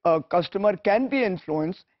where a customer can be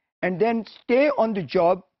influenced and then stay on the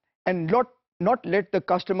job and not let the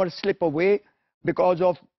customer slip away because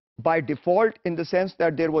of by default, in the sense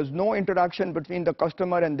that there was no interaction between the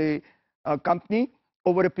customer and the company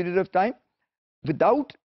over a period of time.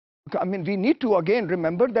 Without, I mean, we need to again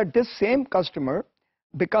remember that this same customer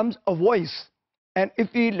becomes a voice, and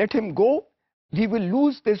if we let him go, we will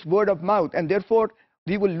lose this word of mouth, and therefore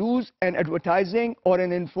we will lose an advertising or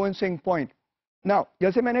an influencing point. Now,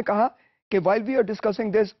 जैसे मैंने कहा कि while we are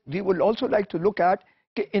discussing this, we would also like to look at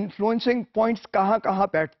कि influencing points कहाँ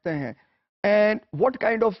बैठते हैं, and what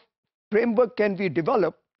kind of framework can we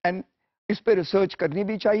develop, and इस पे research करनी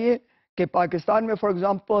भी चाहिए कि पाकिस्तान में, for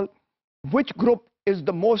example, which group is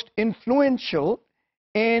the most influential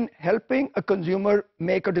in helping a consumer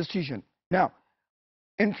make a decision. Now,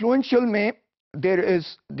 influential में there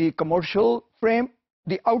is the commercial frame,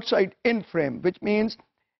 the outside in frame, which means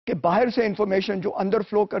कि बाहर से इंफॉर्मेशन जो अंदर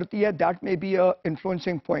फ्लो करती है, that may be a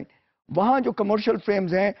influencing point. वहाँ जो कमर्शियल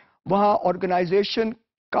फ्रेम्स हैं, वहाँ ऑर्गेनाइजेशन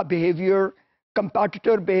का बिहेवियर,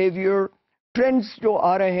 कंपैटिटर बिहेवियर, ट्रेंड्स जो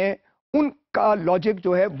आ रहे हैं, उनका लॉजिक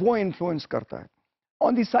जो है वो इन्फ्लुएंस करता है।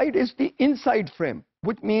 On the side is the inside frame,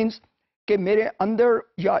 which means कि मेरे अंदर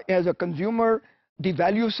या as a consumer the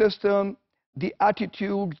value system, the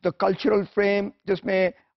attitude, the cultural frame जिसमें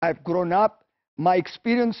I have grown up, my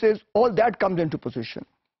experiences, all that comes into position.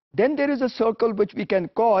 Then there is a circle which we can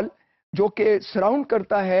call, जो कि surround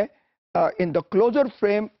करता है in the closer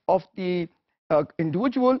frame of the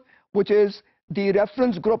individual, which is the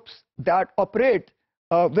reference groups that operate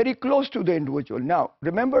very close to the individual. Now,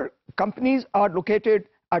 remember, companies are located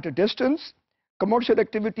at a distance. Commercial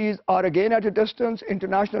activities are again at a distance.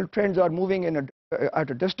 International trends are moving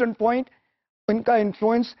at a distant point. इनका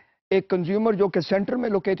influence एक consumer जो कि centre में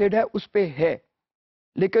located है उस पे है,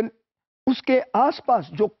 लेकिन उसके आसपास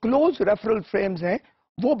जो क्लोज रेफरल फ्रेम्स हैं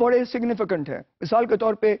वो बड़े सिग्निफिकेंट हैं। मिसाल के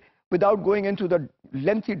तौर पे, without going into the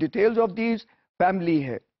lengthy details of these, family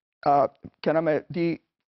है, क्या नाम है,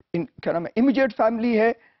 क्या नाम है, इमीडिएट फैमिली है,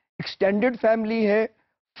 एक्सटेंडेड फैमिली है,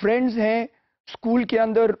 फ्रेंड्स हैं, स्कूल के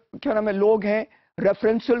अंदर क्या नाम है लोग हैं,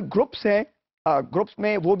 रेफरेंशियल ग्रुप्स हैं, ग्रुप्स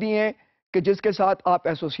में वो भी हैं कि जिसके साथ आप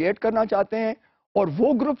एसोसिएट करना चाहते हैं, और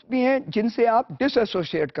वो ग्रुप्स भी हैं जिनसे आप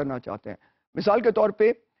डिसएसोसिएट करना चाहते हैं। मिसाल के तौर पे,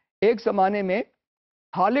 एक ज़माने में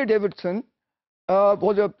Harley Davidson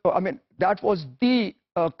was a, I mean, that was the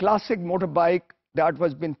classic motorbike that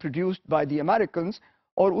was been produced by the Americans,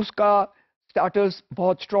 और उसका status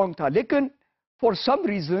बहुत strong था। लेकिन for some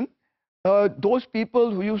reason, those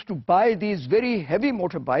people who used to buy these very heavy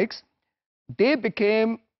motorbikes, they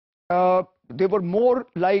became, they were more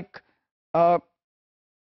like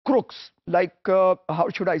crooks, like how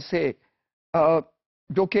should I say,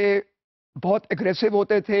 जो कि बहुत aggressive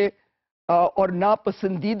होते थे, और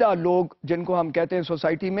नापसंदीदा लोग जिनको हम कहते हैं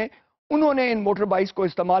सोसाइटी में, उन्होंने इन मोटर बाइक्स को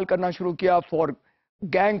इस्तेमाल करना शुरू किया फॉर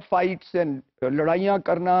गैंग फाइट्स एंड लड़ाइयाँ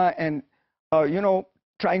करना, and you know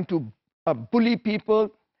trying to bully people.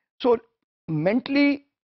 So mentally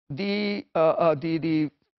दी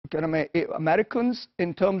क्या नाम है, Americans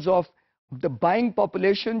in terms of the buying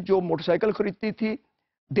population जो मोटरसाइकिल खरीदती थी,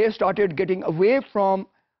 they started getting away from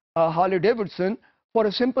Harley Davidson for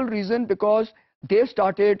a simple reason, because they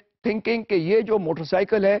started thinking कि ये जो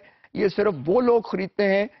motorcycle है ये सिर्फ वो लोग खरीदते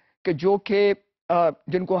हैं कि जो कि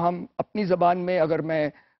जिनको हम अपनी ज़बान में, अगर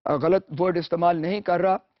मैं गलत वर्ड इस्तेमाल नहीं कर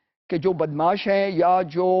रहा, कि जो बदमाश हैं या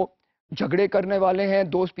जो झगड़े करने वाले हैं,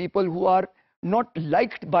 those people who are not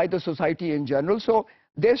liked by the society in general. So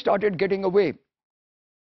they started getting away.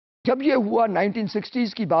 जब ये हुआ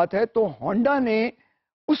 1960s की बात है, तो होंडा ने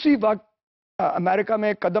उसी वक्त अमेरिका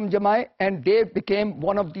में कदम जमाए, and they became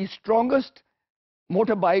one of the strongest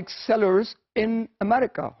motor bike sellers in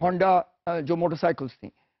America. Honda जो मोटरसाइकिल्स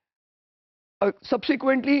थी,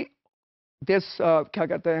 सब्सिक्वेंटली दिस क्या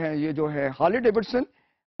कहते हैं, ये जो है Harley Davidson,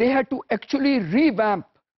 they had to actually revamp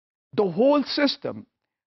the whole system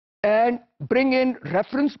and bring in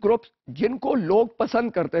reference groups जिनको लोग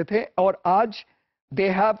पसंद करते थे, और आज they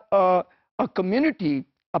have a community,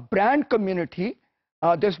 a brand community.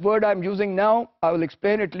 This word I'm using now, I will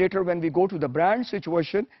explain it later when we go to the brand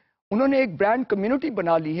situation. उन्होंने एक brand community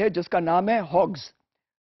बना ली है जिसका नाम है हॉग्स।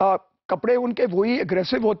 कपड़े उनके वही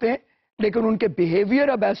एग्रेसिव होते हैं, लेकिन उनके बिहेवियर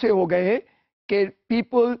अब ऐसे हो गए हैं कि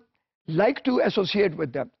people like to associate with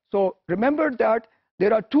them. So remember that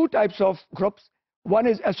there are two types of groups, one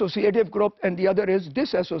is associative group and the other is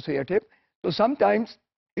disassociative. So sometimes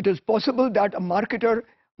it is possible that a marketer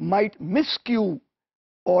might miscue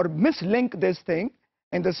or mislink this thing,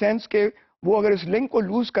 in the sense के वो अगर इस link को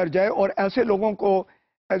loose कर जाए और ऐसे लोगों को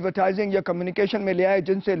एडवर्टाइजिंग या कम्युनिकेशन में ले आए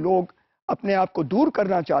जिनसे लोग अपने आप को दूर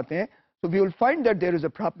करना चाहते हैं, तो we will find that there is a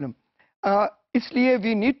problem. इसलिए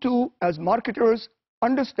we need to as marketers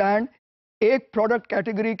understand एक प्रोडक्ट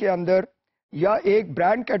कैटेगरी के अंदर या एक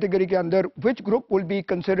ब्रांड कैटेगरी के अंदर which group will be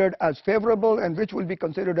considered as favorable and which will be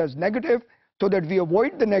considered as negative, so that we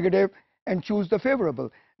avoid the negative and choose the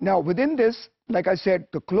favorable. Now within this, like I said,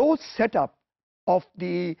 the close setup of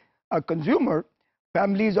the consumer,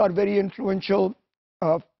 families are very influential,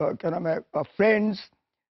 friends,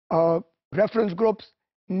 reference groups,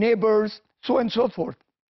 neighbors, so and so forth.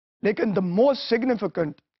 Lekin the most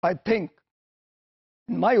significant, I think,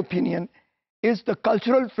 in my opinion, is the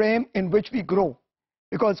cultural frame in which we grow,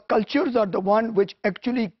 because cultures are the one which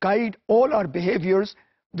actually guide all our behaviors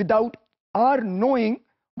without our knowing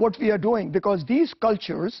what we are doing, because these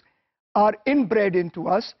cultures are inbred into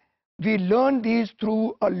us. We learn these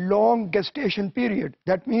through a long gestation period.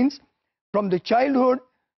 That means from the childhood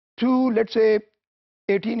to, let's say,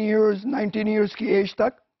 18 years, 19 years की age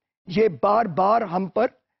तक ये बार बार हम पर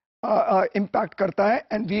impact करता है,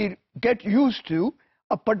 and we get used to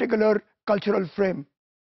a particular cultural frame.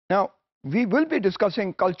 Now, we will be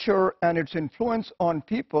discussing culture and its influence on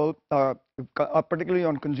people, particularly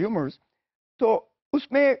on consumers. तो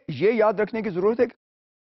उसमें ये याद रखने की ज़रूरत है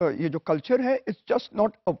कि ये जो culture है, it's just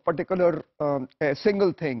not a particular a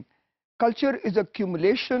single thing. Culture is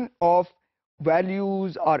accumulation of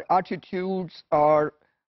values, our attitudes, our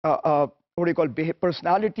what do you call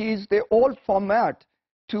personalities. They all format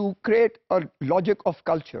to create a logic of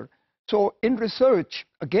culture. So in research,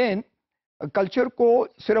 again, culture को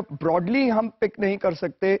सिर्फ broadly हम pick नहीं कर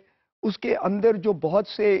सकते, उसके अंदर जो बहुत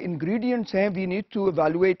से इंग्रेडिएंट्स हैं, we need to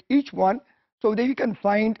evaluate each one so that we can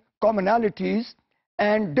find commonalities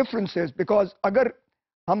and differences. Because अगर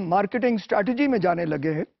हम मार्केटिंग स्ट्रैटेजी में जाने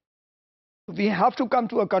लगे हैं, we have to come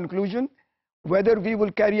to a conclusion whether we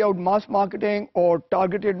will carry out mass marketing or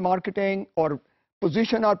targeted marketing or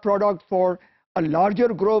position our product for a larger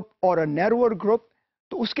group or a narrower group.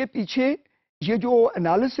 तो उसके पीछे ये जो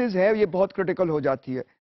analysis है ये बहुत critical हो जाती है.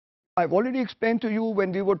 I've already explained to you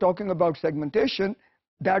when we were talking about segmentation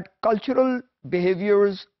that cultural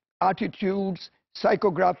behaviors, attitudes,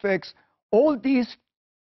 psychographics, all these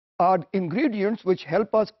are ingredients which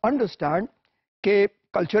help us understand कि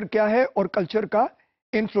कल्चर क्या है और कल्चर का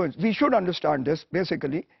influence. We should understand this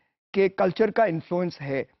basically कि culture का influence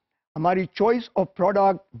है. हमारी choice of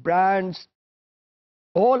product, brands,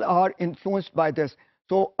 all are influenced by this.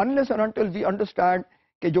 So unless and until we understand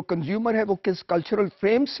कि जो कंज्यूमर है वो किस कल्चरल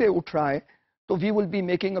फ्रेम से उठ रहा है, तो we will be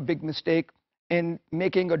making a big mistake in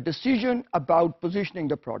making a decision about positioning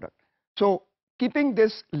the product. So keeping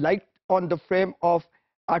this light on the frame of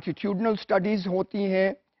attitudinal studies होती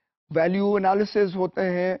हैं, वैल्यू एनालिसिस होते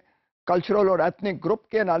हैं, कल्चरल और एथनिक ग्रुप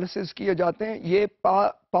के एनालिसिस किए जाते हैं. ये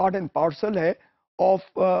पार्ट एंड पार्सल है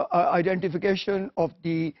of identification of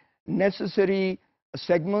the necessary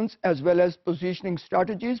segments as well as positioning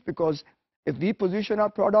strategies, because if we position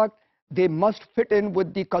our product, they must fit in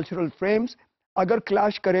with the cultural frames. अगर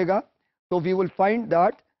clash करेगा so we will find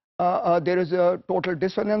that there is a total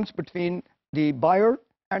dissonance between the buyer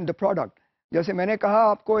and the product. जैसे मैंने कहा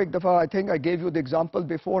आपको एक दफ़ा, I think I gave you the example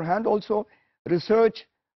beforehand also, research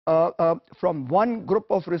from one group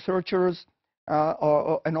of researchers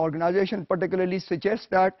or an organization particularly suggests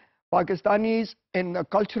that Pakistanis in a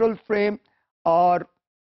cultural frame are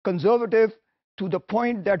conservative to the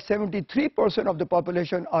point that 73% of the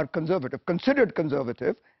population are conservative, considered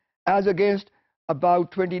conservative, as against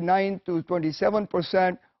about 29 to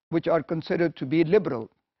 27% which are considered to be liberal.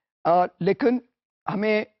 लेकिन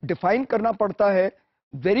हमें define करना पड़ता है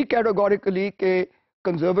very categorically कि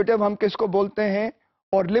conservative हम किसको बोलते हैं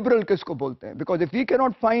और लिबरल किसको बोलते हैं. Because if we can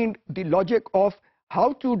not find the logic of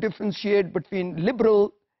how to differentiate between liberal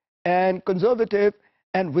and conservative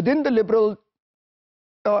and with in the liberal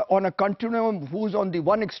on a continuum who's on the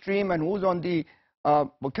one extreme and who's on the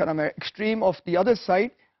क्या नाम है extreme of the other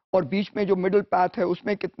side, और बीच में जो middle path है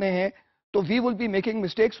उसमें कितने हैं, तो we will be making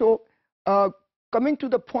mistakes. So coming to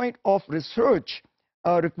the point of research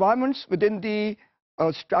requirements within the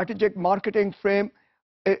strategic marketing frame,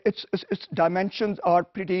 its dimensions are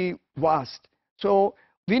pretty vast. So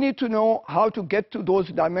we need to know how to get to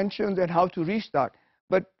those dimensions and how to reach that.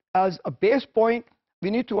 But as a base point, we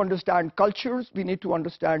need to understand cultures, we need to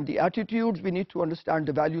understand the attitudes, we need to understand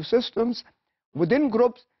the value systems within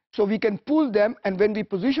groups so we can pool them, and when we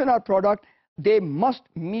position our product, they must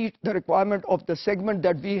meet the requirement of the segment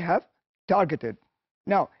that we have targeted.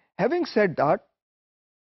 Now, having said that,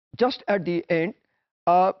 just at the end,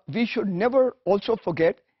 we should never also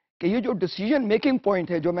forget कि ये जो decision making point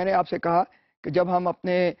है, जो मैंने आपसे कहा कि जब हम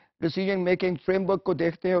अपने decision making framework को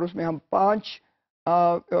देखते हैं और उसमें हम 5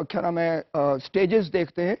 क्या नाम है स्टेजेस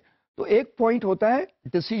देखते हैं, तो एक पॉइंट होता है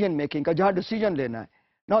डिसीजन मेकिंग का, जहां डिसीजन लेना है.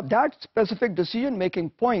 Now that specific decision making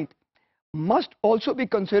point must also be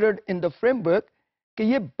considered in the framework कि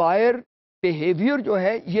ये बायर बिहेवियर जो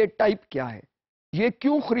है ये टाइप क्या है, ये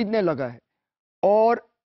क्यों खरीदने लगा है, और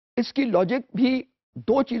इसकी लॉजिक भी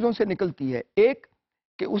 2 चीजों से निकलती है. एक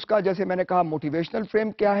कि उसका, जैसे मैंने कहा, मोटिवेशनल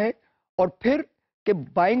फ्रेम क्या है, और फिर कि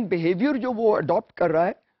बाइंग बिहेवियर जो वो अडॉप्ट कर रहा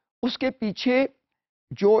है उसके पीछे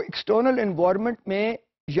जो एक्सटर्नल एनवायरनमेंट में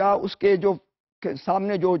या उसके जो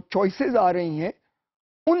सामने जो चॉइसेस आ रही हैं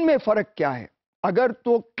उनमें फ़र्क क्या है. अगर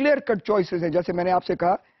तो क्लियर कट चॉइसेस हैं, जैसे मैंने आपसे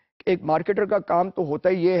कहा, एक मार्केटर का काम तो होता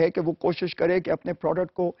ही ये है कि वो कोशिश करे कि अपने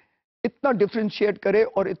प्रोडक्ट को इतना डिफ्रेंशिएट करे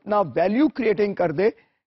और इतना वैल्यू क्रिएटिंग कर दे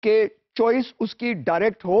कि चॉइस उसकी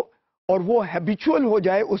डायरेक्ट हो और वो हैबिचुअल हो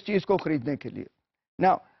जाए उस चीज़ को खरीदने के लिए.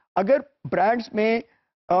 ना अगर ब्रांड्स में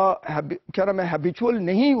क्या नाम है हैबिचुअल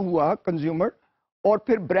नहीं हुआ कंज्यूमर, और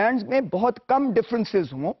फिर ब्रांड्स में बहुत कम डिफरेंसेस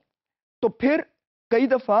हों, तो फिर कई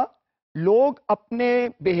दफ़ा लोग अपने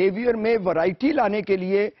बिहेवियर में वैरायटी लाने के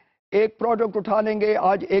लिए एक प्रोडक्ट उठा लेंगे,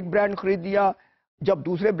 आज एक ब्रांड खरीद लिया, जब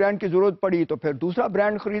दूसरे ब्रांड की जरूरत पड़ी तो फिर दूसरा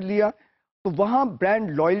ब्रांड खरीद लिया, तो वहां ब्रांड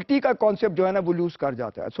लॉयल्टी का कॉन्सेप्ट जो है ना वो लूज कर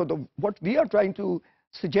जाता है. So what we are trying to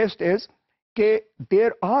suggest is कि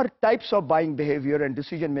there are types of buying behaviour and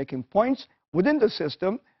decision making points with in the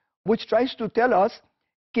system which tries to tell us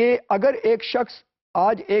कि अगर एक शख्स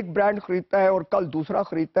आज एक ब्रांड खरीदता है और कल दूसरा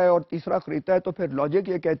खरीदता है और तीसरा खरीदता है, तो फिर लॉजिक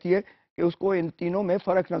ये कहती है कि उसको इन तीनों में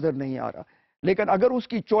फर्क नजर नहीं आ रहा. लेकिन अगर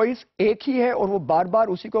उसकी चॉइस एक ही है और वो बार बार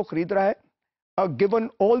उसी को खरीद रहा है, given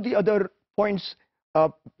all the other points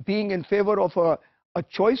being in favor of a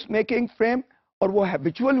choice making frame, और वो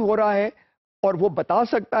habitual हो रहा है और वो बता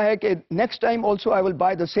सकता है कि next time also I will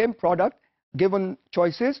buy the same product given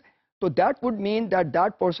choices, so that would mean that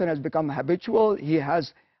that person has become habitual. He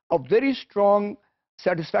has a very strong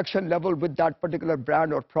satisfaction level with that particular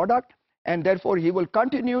brand or product, and therefore he will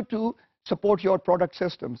continue to support your product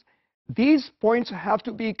systems. These points have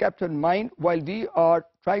to be kept in mind while we are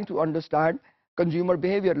trying to understand consumer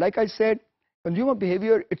behavior. Like I said, consumer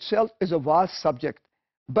behavior itself is a vast subject,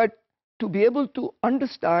 but to be able to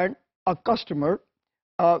understand a customer,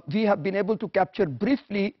 we have been able to capture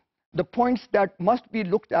briefly the points that must be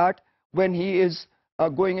looked at when he is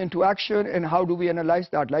going into action, and how do we analyze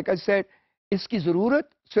that. Like I said, इसकी ज़रूरत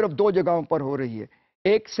सिर्फ दो जगहों पर हो रही है.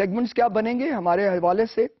 एक, सेगमेंट्स क्या बनेंगे हमारे हवाले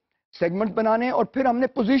से, सेगमेंट बनाने, और फिर हमने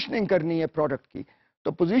पोजीशनिंग करनी है प्रोडक्ट की.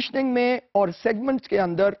 तो पोजीशनिंग में और सेगमेंट्स के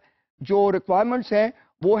अंदर जो रिक्वायरमेंट्स हैं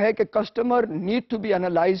वो है कि customer need to be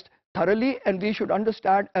analysed thoroughly, and we should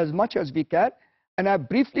understand as much as we can. And I've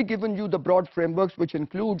briefly given you the broad frameworks, which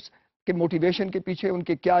includes कि मोटिवेशन के पीछे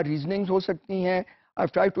उनके क्या रीजनिंग्स हो सकती हैं.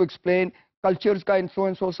 I've tried to explain cultures का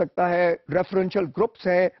influence हो सकता है, रेफरेंशियल ग्रुप्स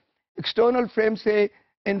है, एक्सटर्नल फ्रेम से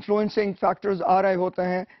इन्फ्लुएंसिंग फैक्टर्स आ रहे होते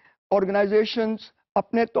हैं, ऑर्गेनाइजेशंस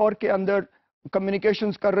अपने तौर के अंदर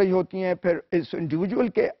कम्युनिकेशंस कर रही होती हैं, फिर इस इंडिविजुअल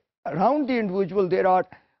के around the individual there are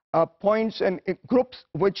points and groups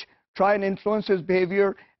which try and influence his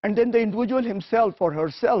behavior, and then the individual himself or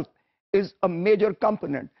herself is a major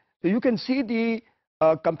component. So you can see the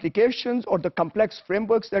complications or the complex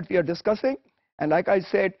frameworks that we are discussing, and like I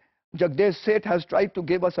said, Jagdesh Seth has tried to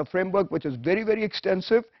give us a framework which is very, very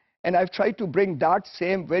extensive, and I've tried to bring that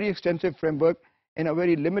same very extensive framework in a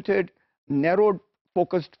very limited, narrowed,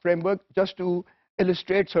 focused framework just to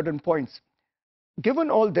illustrate certain points.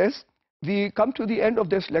 Given all this, we come to the end of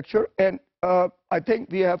this lecture, and I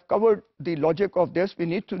think we have covered the logic of this. We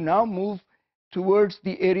need to now move towards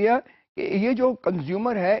the area कि ये जो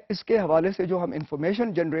consumer है इसके हवाले से जो हम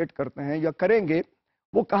information generate करते हैं या करेंगे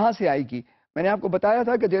वो कहाँ से आएगी. मैंने आपको बताया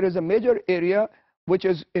था कि there is a major area which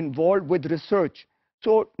is involved with research.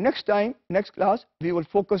 So next time, next class, we will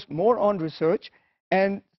focus more on research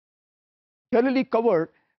and generally cover,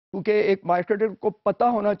 क्योंकि एक मार्केटर को पता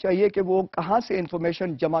होना चाहिए कि वो कहाँ से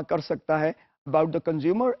इंफॉर्मेशन जमा कर सकता है about the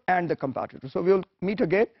consumer and the competitor. So we will meet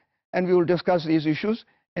again and we will discuss these issues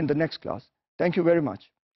in the next class. Thank you very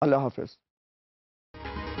much. Allah Hafiz.